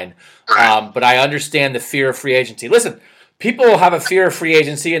the line. But I understand the fear of free agency. Listen, people have a fear of free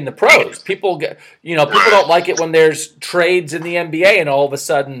agency in the pros. People don't like it when there's trades in the NBA and all of a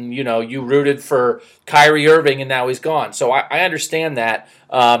sudden, you rooted for Kyrie Irving and now he's gone. So I understand that.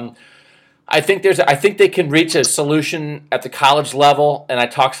 I think they can reach a solution at the college level, and I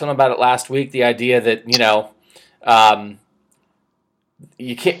talked to them about it last week. The idea that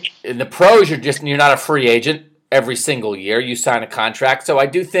you can't in the pros. You're not a free agent every single year. You sign a contract. So I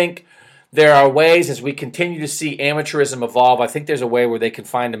do think there are ways as we continue to see amateurism evolve. I think there's a way where they can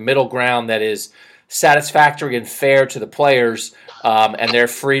find a middle ground that is satisfactory and fair to the players and their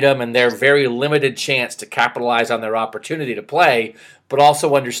freedom and their very limited chance to capitalize on their opportunity to play, but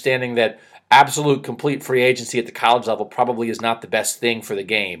also understanding that absolute complete free agency at the college level probably is not the best thing for the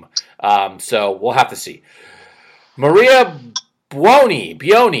game. So we'll have to see. Maria Buoni,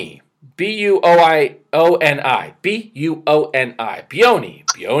 Buoni, Buoni.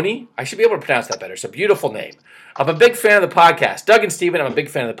 I should be able to pronounce that better. It's a beautiful name. I'm a big fan of the podcast. Doug and Steven, I'm a big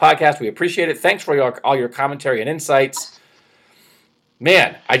fan of the podcast. We appreciate it. Thanks for all your commentary and insights.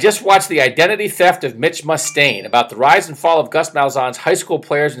 Man, I just watched The Identity Theft of Mitch Mustaine about the rise and fall of Gus Malzahn's high school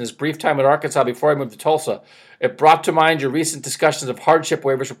players in his brief time at Arkansas before he moved to Tulsa. It brought to mind your recent discussions of hardship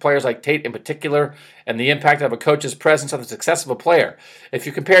waivers for players like Tate in particular and the impact of a coach's presence on the success of a player. If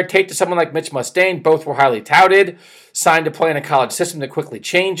you compare Tate to someone like Mitch Mustaine, both were highly touted, signed to play in a college system that quickly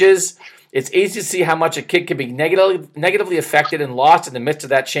changes. It's easy to see how much a kid can be negatively affected and lost in the midst of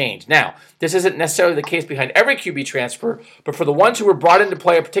that change. Now, this isn't necessarily the case behind every QB transfer, but for the ones who were brought in to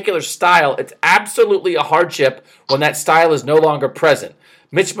play a particular style, it's absolutely a hardship when that style is no longer present.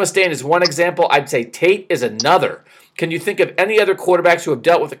 Mitch Mustaine is one example. I'd say Tate is another. Can you think of any other quarterbacks who have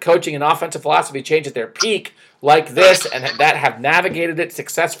dealt with the coaching and offensive philosophy change at their peak like this and that have navigated it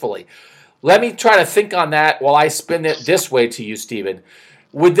successfully? Let me try to think on that while I spin it this way to you, Stephen.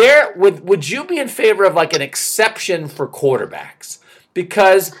 Would you be in favor of an exception for quarterbacks?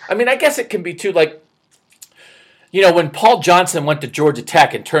 Because, I guess it can be too, when Paul Johnson went to Georgia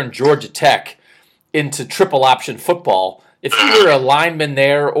Tech and turned Georgia Tech into triple option football, if you were a lineman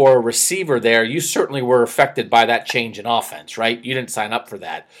there or a receiver there, you certainly were affected by that change in offense, right? You didn't sign up for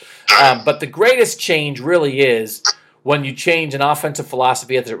that. But the greatest change really is when you change an offensive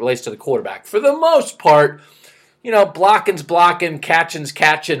philosophy as it relates to the quarterback. For the most part, blocking's blocking, catching's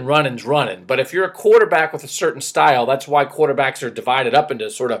catching, running's running. But if you're a quarterback with a certain style, that's why quarterbacks are divided up into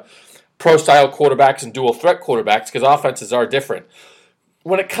sort of pro-style quarterbacks and dual-threat quarterbacks, because offenses are different.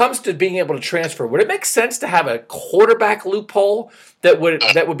 when it comes to being able to transfer, would it make sense to have a quarterback loophole that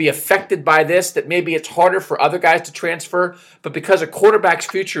would be affected by this, that maybe it's harder for other guys to transfer, but because a quarterback's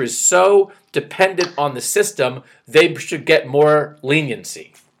future is so dependent on the system, they should get more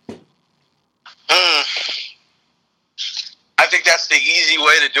leniency? I think that's the easy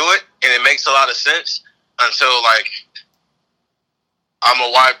way to do it, and it makes a lot of sense until, like, I'm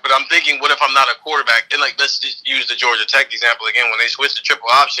a wide, but I'm thinking, what if I'm not a quarterback? And, like, let's just use the Georgia Tech example again. When they switched to triple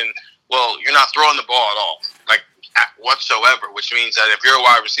option, well, you're not throwing the ball at all, like, whatsoever, which means that if you're a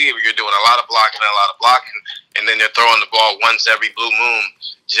wide receiver, you're doing a lot of blocking, and then they're throwing the ball once every blue moon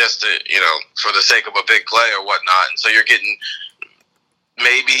just to, for the sake of a big play or whatnot. And so you're getting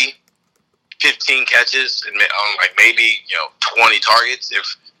maybe 15 catches and maybe 20 targets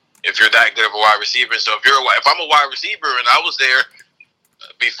if you're that good of a wide receiver. So if I'm a wide receiver and I was there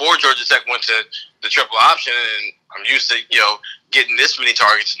before Georgia Tech went to the triple option and I'm used to getting this many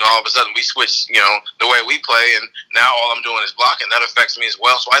targets, and all of a sudden we switch the way we play, and now all I'm doing is blocking, that affects me as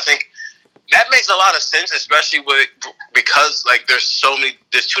well. So I think that makes a lot of sense, especially because there's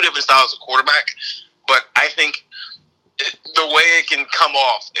two different styles of quarterback, but I think the way it can come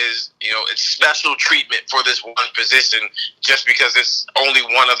off is, it's special treatment for this one position just because it's only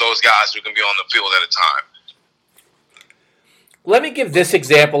one of those guys who can be on the field at a time. Let me give this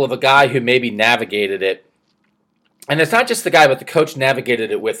example of a guy who maybe navigated it. And it's not just the guy, but the coach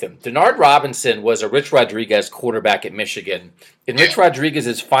navigated it with him. Denard Robinson was a Rich Rodriguez quarterback at Michigan. In Rich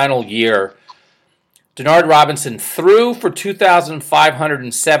Rodriguez's final year, Denard Robinson threw for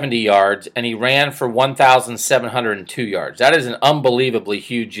 2,570 yards, and he ran for 1,702 yards. That is an unbelievably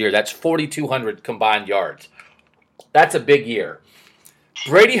huge year. That's 4,200 combined yards. That's a big year.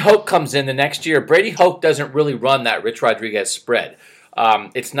 Brady Hoke comes in the next year. Brady Hoke doesn't really run that Rich Rodriguez spread.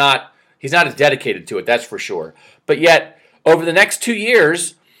 He's not as dedicated to it, that's for sure. But yet, over the next 2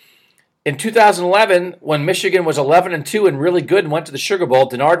 years, in 2011, when Michigan was 11-2 and really good and went to the Sugar Bowl,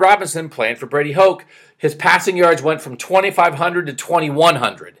 Denard Robinson, playing for Brady Hoke, his passing yards went from 2,500 to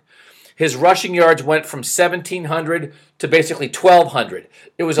 2,100. His rushing yards went from 1,700 to basically 1,200.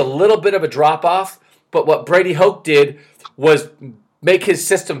 It was a little bit of a drop-off, but what Brady Hoke did was make his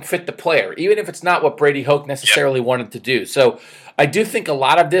system fit the player, even if it's not what Brady Hoke necessarily wanted to do. So I do think a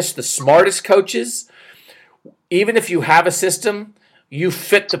lot of this, the smartest coaches, even if you have a system, you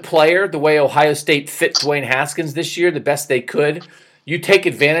fit the player the way Ohio State fit Dwayne Haskins this year the best they could. You take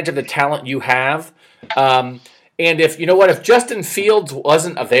advantage of the talent you have. And if Justin Fields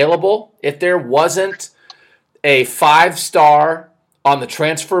wasn't available, if there wasn't a 5-star on the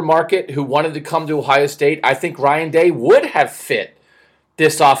transfer market who wanted to come to Ohio State, I think Ryan Day would have fit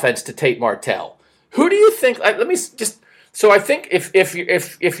this offense to Tate Martell. Who do you think? So I think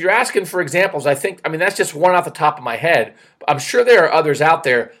if you're asking for examples, that's just one off the top of my head. I'm sure there are others out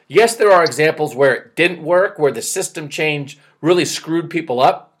there. Yes, there are examples where it didn't work, where the system change really screwed people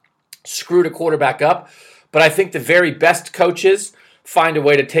up, screwed a quarterback up. But I think the very best coaches find a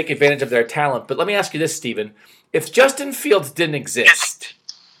way to take advantage of their talent. But let me ask you this, Stephen. If Justin Fields didn't exist,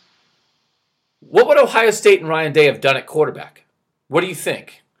 what would Ohio State and Ryan Day have done at quarterback? What do you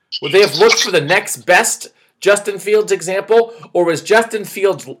think? Would they have looked for the next best Justin Fields example, or was Justin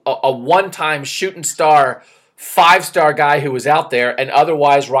Fields a one-time shooting star, 5-star guy who was out there, and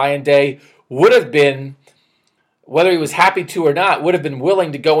otherwise Ryan Day would have been, whether he was happy to or not, would have been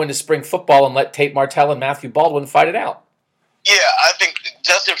willing to go into spring football and let Tate Martell and Matthew Baldwin fight it out? Yeah, I think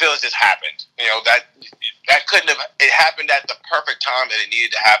Justin Fields just happened. That couldn't have. It happened at the perfect time that it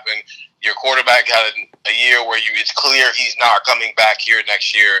needed to happen. Your quarterback had a year where it's clear he's not coming back here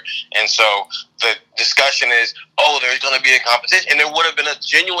next year. And so the discussion is, there's going to be a competition. And there would have been a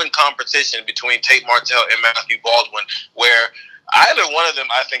genuine competition between Tate Martell and Matthew Baldwin, where either one of them,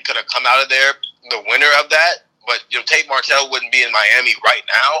 I think, could have come out of there the winner of that. But Tate Martell wouldn't be in Miami right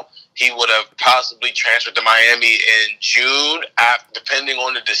now. He would have possibly transferred to Miami in June, depending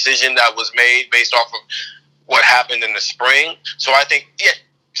on the decision that was made based off of what happened in the spring. So I think,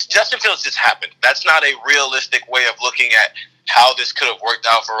 Justin Fields just happened. That's not a realistic way of looking at how this could have worked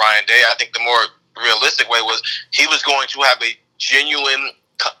out for Ryan Day. I think the more realistic way was he was going to have a genuine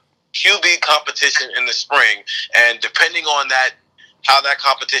QB competition in the spring, and depending on that, how that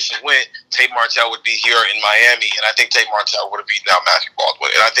competition went, Tate Martell would be here in Miami, and I think Tate Martell would have beaten out Matthew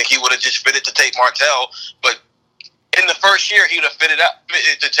Baldwin. And I think he would have just fitted to Tate Martell, but in the first year, he would have fitted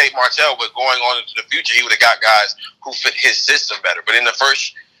to Tate Martell, but going on into the future, he would have got guys who fit his system better. But in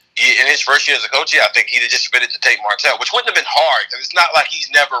his first year as a coach, I think he'd have just fitted to Tate Martell, which wouldn't have been hard, because it's not like he's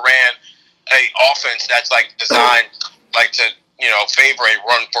never ran an offense that's designed to favor a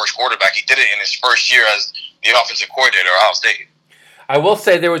run-first quarterback. He did it in his first year as the offensive coordinator at Ohio State. I will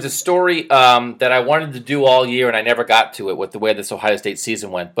say there was a story that I wanted to do all year, and I never got to it with the way this Ohio State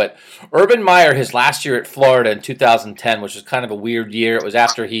season went. But Urban Meyer, his last year at Florida in 2010, which was kind of a weird year. It was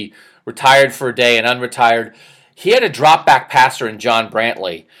after he retired for a day and unretired. He had a drop-back passer in John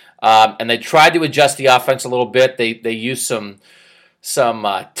Brantley, and they tried to adjust the offense a little bit. They used some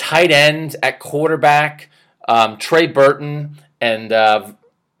tight ends at quarterback, Trey Burton, and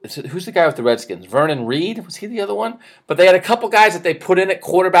who's the guy with the Redskins? Vernon Reed? Was he the other one? But they had a couple guys that they put in at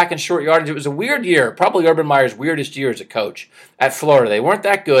quarterback and short yardage. It was a weird year, probably Urban Meyer's weirdest year as a coach at Florida. They weren't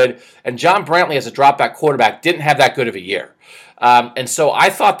that good, and John Brantley as a drop-back quarterback didn't have that good of a year. And so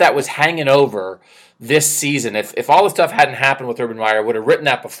I thought that was hanging over this season. If all the stuff hadn't happened with Urban Meyer, I would have written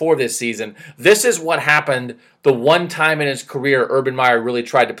that before this season. This is what happened the one time in his career Urban Meyer really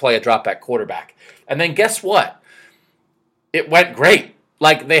tried to play a drop-back quarterback. And then guess what? It went great.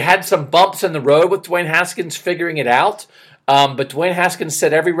 Like, they had some bumps in the road with Dwayne Haskins figuring it out, but Dwayne Haskins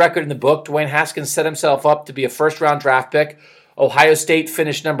set every record in the book. Dwayne Haskins set himself up to be a first-round draft pick. Ohio State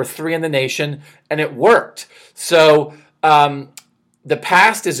finished number 3 in the nation, and it worked. So the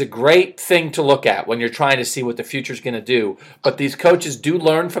past is a great thing to look at when you're trying to see what the future's going to do. But these coaches do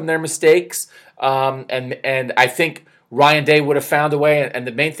learn from their mistakes, and I think Ryan Day would have found a way. And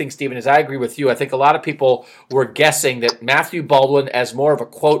the main thing, Stephen, is I agree with you. I think a lot of people were guessing that Matthew Baldwin, as more of a,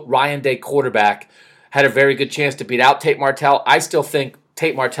 quote, Ryan Day quarterback, had a very good chance to beat out Tate Martell. I still think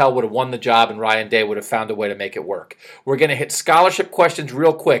Tate Martell would have won the job and Ryan Day would have found a way to make it work. We're going to hit scholarship questions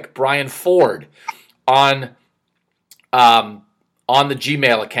real quick. Brian Ford on the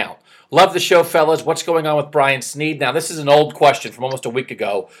Gmail account. Love the show, fellas. What's going on with Brian Snead? Now, this is an old question from almost a week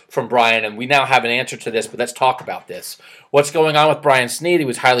ago from Brian, and we now have an answer to this, but let's talk about this. What's going on with Brian Snead? He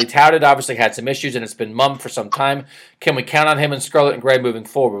was highly touted, obviously had some issues, and it's been mummed for some time. Can we count on him in Scarlet and Gray moving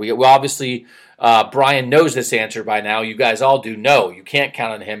forward? We obviously, Brian knows this answer by now. You guys all do know. You can't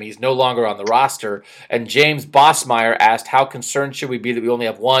count on him. He's no longer on the roster. And James Bossmeyer asked, how concerned should we be that we only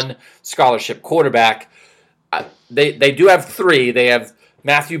have one scholarship quarterback? They do have 3. They have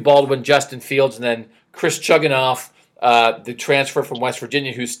Matthew Baldwin, Justin Fields, and then Chris Chuganoff, the transfer from West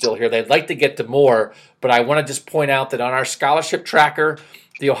Virginia, who's still here. They'd like to get to more, but I want to just point out that on our scholarship tracker,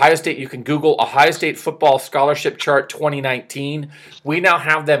 the Ohio State, you can Google Ohio State Football Scholarship Chart 2019. We now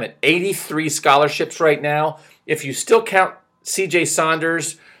have them at 83 scholarships right now. If you still count C.J.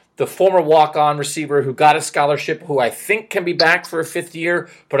 Saunders, the former walk-on receiver who got a scholarship, who I think can be back for a 5th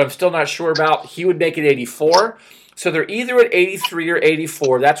year, but I'm still not sure about, he would make it 84. So they're either at 83 or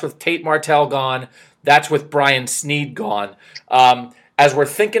 84. That's with Tate Martell gone. That's with Brian Snead gone. As we're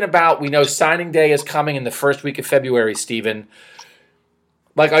thinking about, we know signing day is coming in the first week of February, Stephen.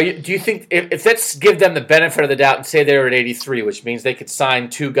 Like, do you think, if let's give them the benefit of the doubt and say they're at 83, which means they could sign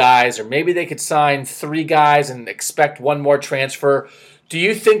 2 guys, or maybe they could sign 3 guys and expect one more transfer. Do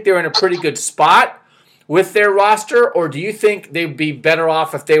you think they're in a pretty good spot with their roster, or do you think they'd be better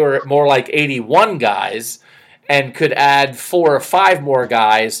off if they were at more like 81 guys and could add 4 or 5 more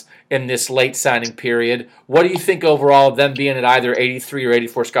guys in this late signing period? What do you think overall of them being at either 83 or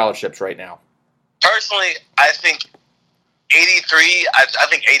 84 scholarships right now? Personally, I think 83, I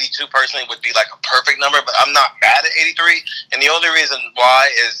think 82 personally would be like a perfect number, but I'm not mad at 83. And the only reason why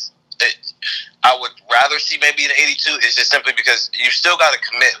is that I would rather see maybe an 82 is just simply because you've still got to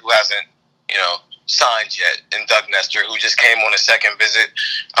commit who hasn't, signed yet, and Doug Nestor, who just came on a second visit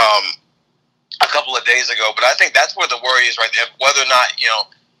a couple of days ago. But I think that's where the worry is right there, whether or not,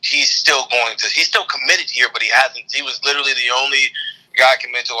 he's still committed here, but he was literally the only guy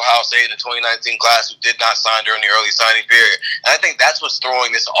committed to Ohio State in the 2019 class who did not sign during the early signing period. And I think that's what's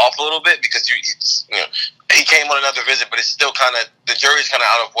throwing this off a little bit, because he came on another visit, but it's still the jury's kind of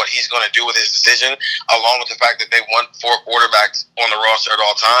out of what he's going to do with his decision, along with the fact that they want 4 quarterbacks on the roster at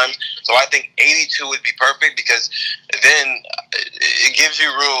all times. So I think 82 would be perfect, because then it gives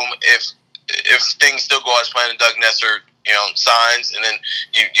you room if things still go as planned and Doug Nestor signs, and then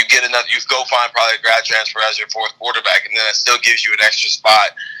you get another, you go find probably a grad transfer as your 4th quarterback, and then it still gives you an extra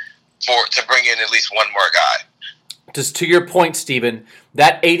spot to bring in at least one more guy. Just to your point, Stephen,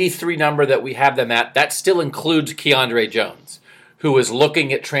 that 83 number that we have them at, that still includes Keandre Jones, who is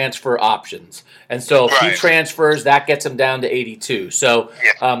looking at transfer options. And so if he transfers, that gets him down to 82. So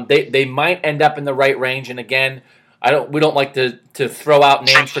they might end up in the right range. And again, we don't like to throw out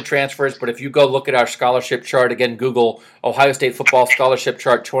names for transfers, but if you go look at our scholarship chart, again, Google Ohio State Football Scholarship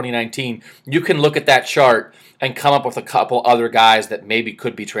Chart 2019, you can look at that chart and come up with a couple other guys that maybe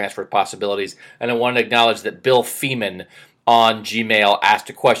could be transfer possibilities. And I want to acknowledge that Bill Feeman on Gmail asked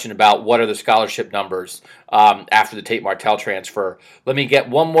a question about what are the scholarship numbers after the Tate Martell transfer. Let me get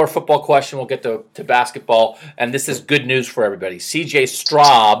one more football question. We'll get to basketball. And this is good news for everybody. CJ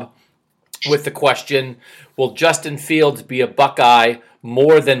Straub with the question, will Justin Fields be a Buckeye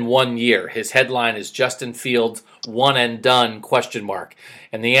more than 1 year? His headline is Justin Fields one and done, ?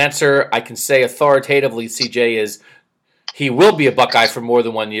 And the answer I can say authoritatively, CJ, is he will be a Buckeye for more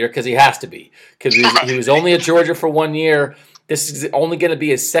than 1 year because he has to be. Because he was only at Georgia for 1 year. This is only going to be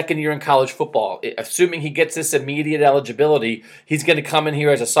his second year in college football. Assuming he gets this immediate eligibility, he's going to come in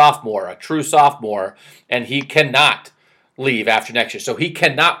here as a sophomore, a true sophomore, and he cannot leave after next year. So he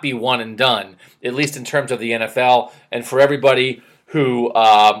cannot be one and done, at least in terms of the NFL. And for everybody who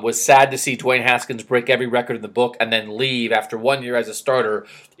was sad to see Dwayne Haskins break every record in the book and then leave after 1 year as a starter,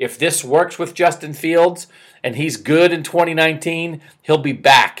 if this works with Justin Fields and he's good in 2019, he'll be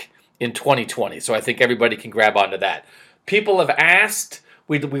back in 2020. So I think everybody can grab onto that. People have asked.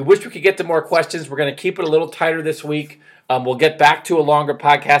 We wish we could get to more questions. We're going to keep it a little tighter this week. We'll get back to a longer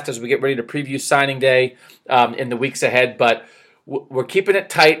podcast as we get ready to preview signing day in the weeks ahead. But we're keeping it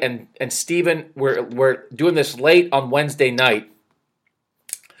tight. And Stephen, we're doing this late on Wednesday night.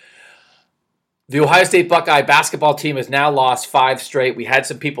 The Ohio State Buckeye basketball team has now lost 5 straight. We had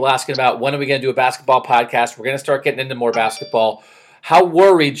some people asking about when are we going to do a basketball podcast. We're going to start getting into more basketball. How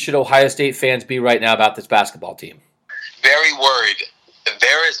worried should Ohio State fans be right now about this basketball team? Very worried.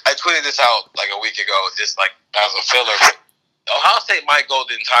 I tweeted this out like a week ago, just like as a filler. Ohio State might go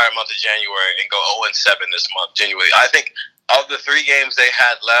the entire month of January and go 0-7 this month, genuinely. I think of the 3 games they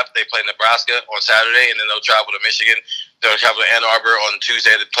had left, they play Nebraska on Saturday, and then they'll travel to Michigan. They'll travel to Ann Arbor on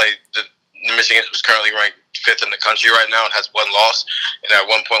Tuesday to play Michigan, who's currently ranked 5th in the country right now and has 1 loss, and at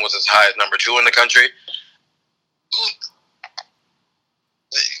one point was as high as number 2 in the country.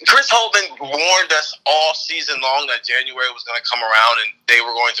 Chris Holtmann warned us all season long that January was going to come around and they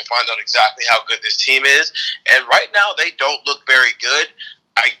were going to find out exactly how good this team is. And right now, they don't look very good.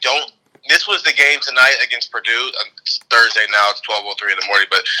 This was the game tonight against Purdue. It's Thursday now. It's 12:03 in the morning.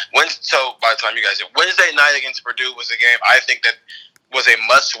 But so by the time you guys, Wednesday night against Purdue was a game I think that was a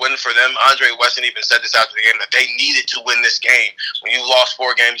must-win for them. Andre Weston even said this after the game, that they needed to win this game. When you lost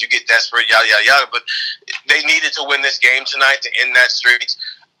 4 games, you get desperate, yada, yada, yada. But they needed to win this game tonight to end that streak.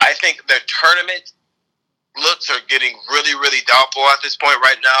 I think their tournament looks are getting really, really doubtful at this point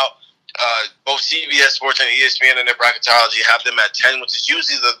right now. Both CBS Sports and ESPN in their bracketology have them at 10, which is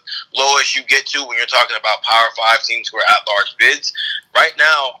usually the lowest you get to when you're talking about Power 5 teams who are at-large bids. Right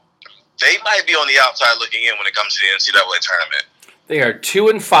now, they might be on the outside looking in when it comes to the NCAA tournament. They are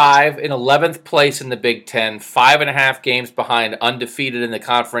 2-5 in 11th place in the Big Ten, 5.5 games behind undefeated in the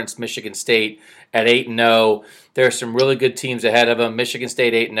conference Michigan State at 8-0. There are some really good teams ahead of them. Michigan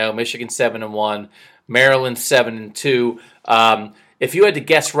State 8-0, Michigan 7-1, Maryland 7-2. If you had to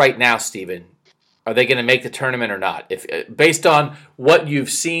guess right now, Stephen, are they going to make the tournament or not? If based on what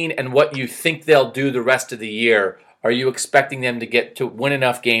you've seen and what you think they'll do the rest of the year, are you expecting them to win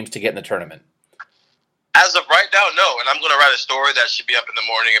enough games to get in the tournament? As of right now, no. And I'm going to write a story that should be up in the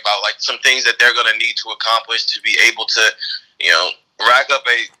morning about like some things that they're going to need to accomplish to be able to, wrap up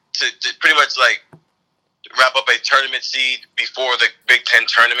a tournament seed before the Big Ten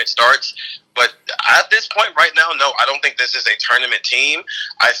tournament starts. But at this point right now, no, I don't think this is a tournament team.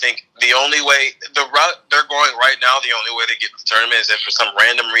 I think the only way, the route they're going right now, the only way they get the tournament is if for some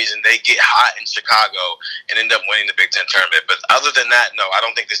random reason they get hot in Chicago and end up winning the Big Ten tournament. But other than that, no, I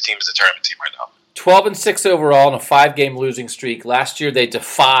don't think this team is a tournament team right now. 12-6 overall in a 5-game losing streak. Last year they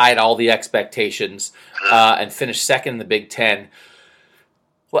defied all the expectations and finished second in the Big Ten.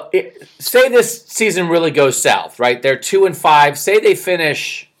 Well, say this season really goes south, right? They're 2-5. Say they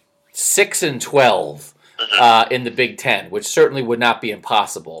finish 6-12 in the Big Ten, which certainly would not be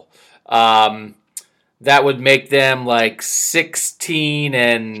impossible. That would make them like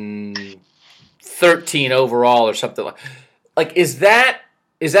 16-13 overall or something like. Is that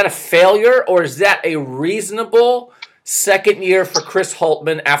a failure, or is that a reasonable second year for Chris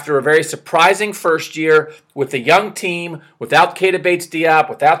Holtmann after a very surprising first year with a young team, without Keita Bates-Diop,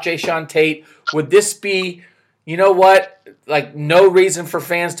 without Jayshawn Tate? Would this be, like no reason for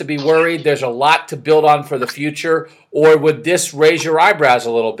fans to be worried? There's a lot to build on for the future. Or would this raise your eyebrows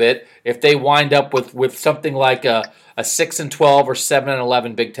a little bit if they wind up with something like a 6-12 or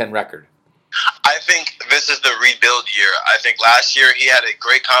 7-11 Big Ten record? I think this is the rebuild year. I think last year he had a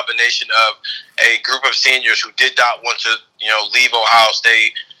great combination of a group of seniors who did not want to, leave Ohio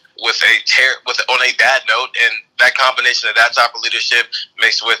State on a bad note, and that combination of that type of leadership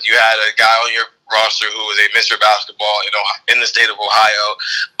mixed with you had a guy on your roster who was a Mr. Basketball, in the state of Ohio.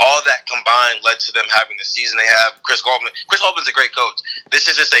 All that combined led to them having the season they have. Chris Holtmann. Chris Holtmann's a great coach. This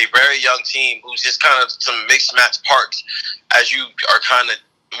is just a very young team who's just kind of some mixed match parts as you are kind of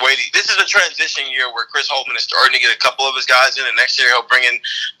waiting. This is a transition year where Chris Holtmann is starting to get a couple of his guys in, and next year he'll bring in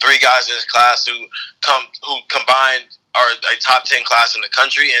 3 guys in his class who combined are a top 10 class in the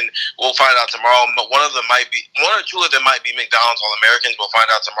country, and we'll find out tomorrow. But one or two of them might be McDonald's All-Americans. We'll find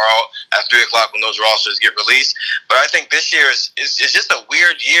out tomorrow at 3 o'clock when those rosters get released. But I think this year is just a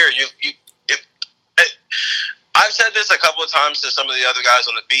weird year. I've said this a couple of times to some of the other guys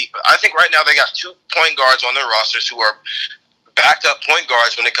on the beat, but I think right now they got 2 point guards on their rosters who are backup point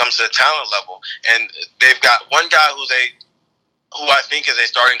guards when it comes to the talent level. And they've got one guy who I think is a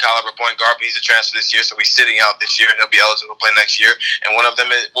starting caliber point guard, but he's a transfer this year, so he's sitting out this year, and he'll be eligible to play next year. And one of them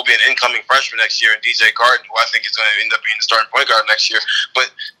will be an incoming freshman next year, and DJ Carton, who I think is going to end up being the starting point guard next year.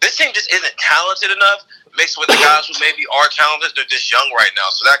 But this team just isn't talented enough, mixed with the guys who maybe are talented. They're just young right now.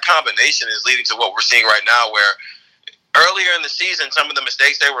 So that combination is leading to what we're seeing right now, where earlier in the season, some of the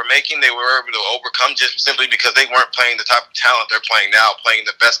mistakes they were making, they were able to overcome just simply because they weren't playing the type of talent they're playing now, playing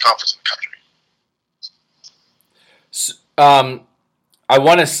the best conference in the country. I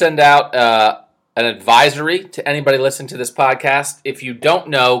want to send out an advisory to anybody listening to this podcast. If you don't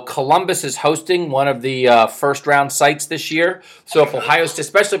know, Columbus is hosting one of the first-round sites this year. So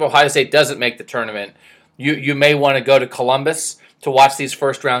especially if Ohio State doesn't make the tournament, you may want to go to Columbus to watch these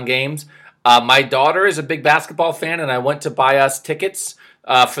first-round games. My daughter is a big basketball fan, and I went to buy us tickets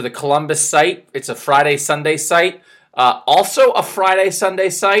for the Columbus site. It's a Friday-Sunday site. Also a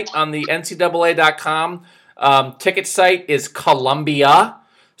Friday-Sunday site on the NCAA.com. Ticket site is Columbia,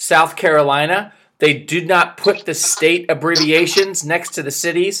 South Carolina. They did not put the state abbreviations next to the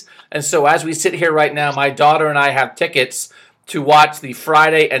cities. And so as we sit here right now, my daughter and I have tickets to watch the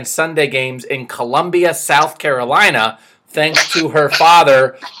Friday and Sunday games in Columbia, South Carolina, thanks to her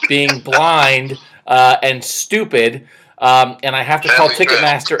father being blind and stupid. And I have to call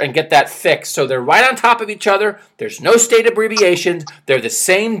Ticketmaster and get that fixed. So they're right on top of each other. There's no state abbreviations. They're the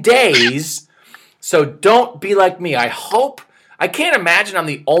same days. So don't be like me. I can't imagine I'm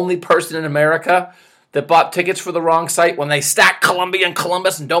the only person in America that bought tickets for the wrong site when they stack Columbia and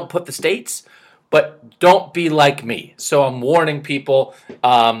Columbus and don't put the states. But don't be like me. So I'm warning people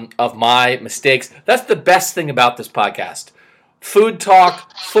of my mistakes. That's the best thing about this podcast. Food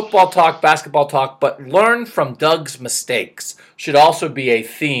talk, football talk, basketball talk, but learn from Doug's mistakes should also be a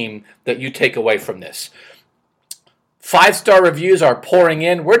theme that you take away from this. 5-star reviews are pouring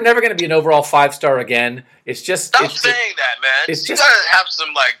in. We're never going to be an overall 5-star again. It's just stop saying that, man. You gotta have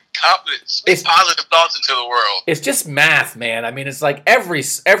some confidence, speak positive thoughts into the world. It's just math, man. I mean, it's like every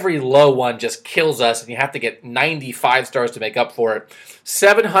low one just kills us, and you have to get 95 stars to make up for it.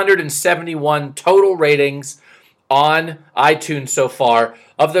 771 total ratings on iTunes so far.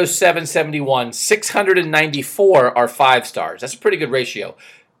 Of those 771, 694 are 5 stars. That's a pretty good ratio.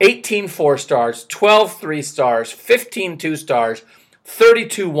 18 4 stars, 12 3 stars, 15 2 stars,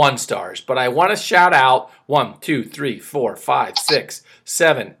 32 1 stars. But I want to shout out 1, 2, 3, 4, 5, 6,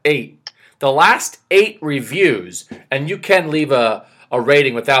 7, 8. The last 8 reviews, and you can leave a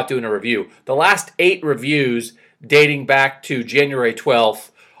rating without doing a review. The last 8 reviews dating back to January 12th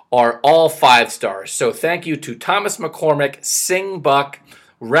are all 5 stars. So thank you to Thomas McCormick, Sing Buck,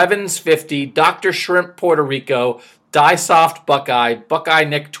 Revens 50, Dr. Shrimp Puerto Rico, Die Soft Buckeye, Buckeye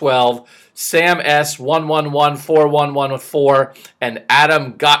Nick 12, Sam S 11141114, and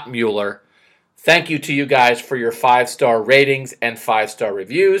Adam Gottmuller. Thank you to you guys for your 5-star ratings and 5-star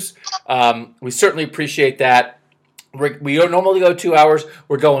reviews. We certainly appreciate that. We normally go 2 hours.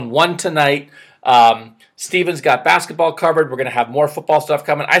 We're going 1 tonight. Steven's got basketball covered. We're going to have more football stuff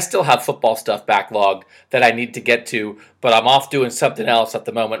coming. I still have football stuff backlogged that I need to get to, but I'm off doing something else at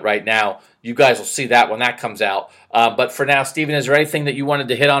the moment right now. You guys will see that when that comes out. But for now, Steven, is there anything that you wanted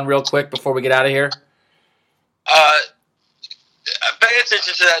to hit on real quick before we get out of here? Pay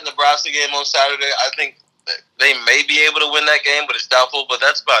attention to that Nebraska game on Saturday. I think they may be able to win that game, but it's doubtful. But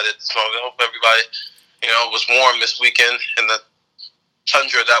that's about it. So I hope everybody, was warm this weekend in the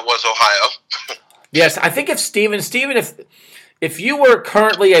tundra that was Ohio. Yes, I think if you were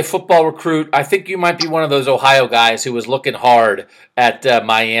currently a football recruit, I think you might be one of those Ohio guys who was looking hard at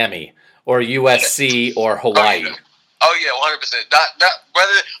Miami or USC or Hawaii. Oh yeah, 100%.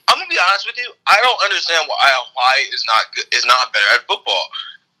 Brother, I'm gonna be honest with you. I don't understand why Hawaii is not better at football.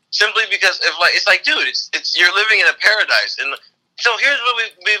 Simply because it's like, dude, it's you're living in a paradise. And so here's what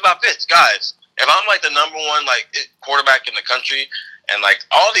we about this, guys. If I'm like the number one quarterback in the country, And like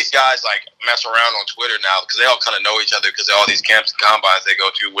all these guys like mess around on Twitter now because they all kind of know each other because all these camps and combines they go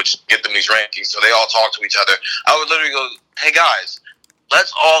to, which get them these rankings. So they all talk to each other. I would literally go, "Hey guys,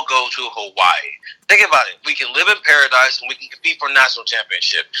 let's all go to Hawaii. Think about it. We can live in paradise and we can compete for a national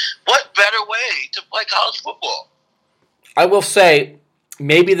championship. What better way to play college football?" I will say,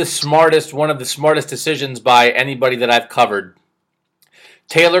 maybe one of the smartest decisions by anybody that I've covered.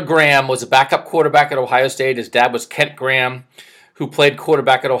 Taylor Graham was a backup quarterback at Ohio State. His dad was Kent Graham, who played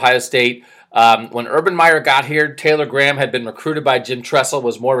quarterback at Ohio State. When Urban Meyer got here, Taylor Graham had been recruited by Jim Tressel,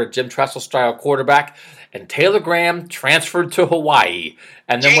 was more of a Jim Tressel-style quarterback, and Taylor Graham transferred to Hawaii.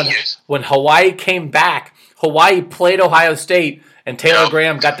 And then when Hawaii came back, Hawaii played Ohio State, and Taylor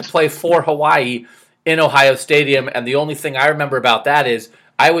Graham got to play for Hawaii in Ohio Stadium. And the only thing I remember about that is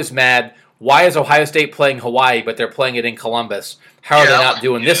I was mad. Why is Ohio State playing Hawaii, but they're playing it in Columbus? How are they not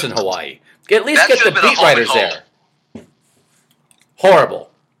doing this in Hawaii? At least get the beat writers there. Horrible.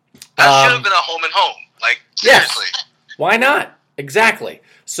 That should have been a home and home. Like, seriously. Yes. Why not? Exactly.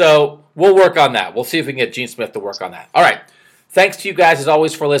 So we'll work on that. We'll see if we can get Gene Smith to work on that. All right. Thanks to you guys, as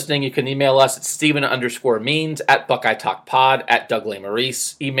always, for listening. You can email us at Steven_Means at Buckeye Talk Pod at Doug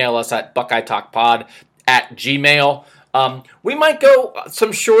Lesmerises. Email us at Buckeye Talk Pod at Gmail. We might go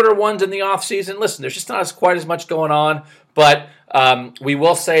some shorter ones in the offseason. Listen, there's just not quite as much going on, but we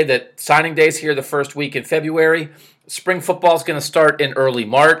will say that signing days here the first week in February. Spring football is going to start in early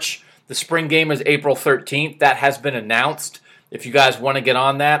March. The spring game is April 13th. That has been announced. If you guys want to get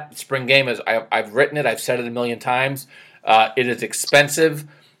on that, the spring game is, I've written it, I've said it a million times. It is expensive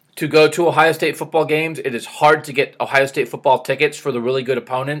to go to Ohio State football games. It is hard to get Ohio State football tickets for the really good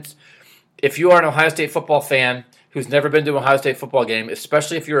opponents. If you are an Ohio State football fan who's never been to an Ohio State football game,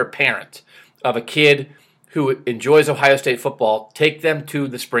 especially if you're a parent of a kid who enjoys Ohio State football, take them to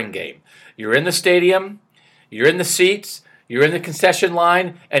the spring game. You're in the stadium. You're in the seats, you're in the concession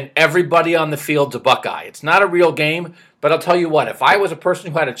line, and everybody on the field's a Buckeye. It's not a real game, but I'll tell you what, if I was a person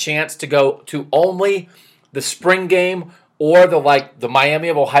who had a chance to go to only the spring game or the Miami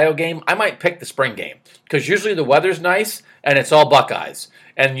of Ohio game, I might pick the spring game because usually the weather's nice and it's all Buckeyes.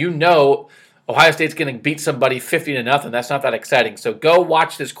 And you know Ohio State's going to beat somebody 50-0. That's not that exciting. So go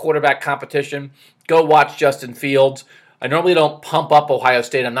watch this quarterback competition. Go watch Justin Fields. I normally don't pump up Ohio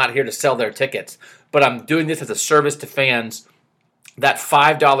State. I'm not here to sell their tickets. But I'm doing this as a service to fans. That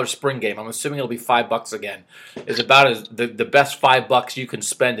 $5 spring game, I'm assuming it'll be $5 again, is about the best $5 you can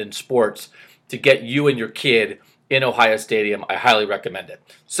spend in sports to get you and your kid in Ohio Stadium. I highly recommend it.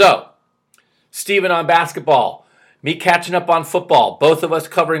 So, Steven on basketball, me catching up on football, both of us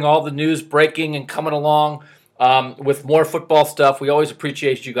covering all the news breaking and coming along with more football stuff. We always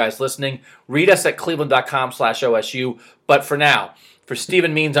appreciate you guys listening. Read us at cleveland.com/OSU. But for now, for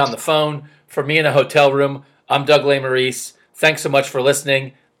Steven Means on the phone, for me in a hotel room, I'm Doug Lesmerises. Thanks so much for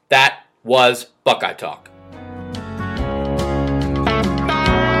listening. That was Buckeye Talk.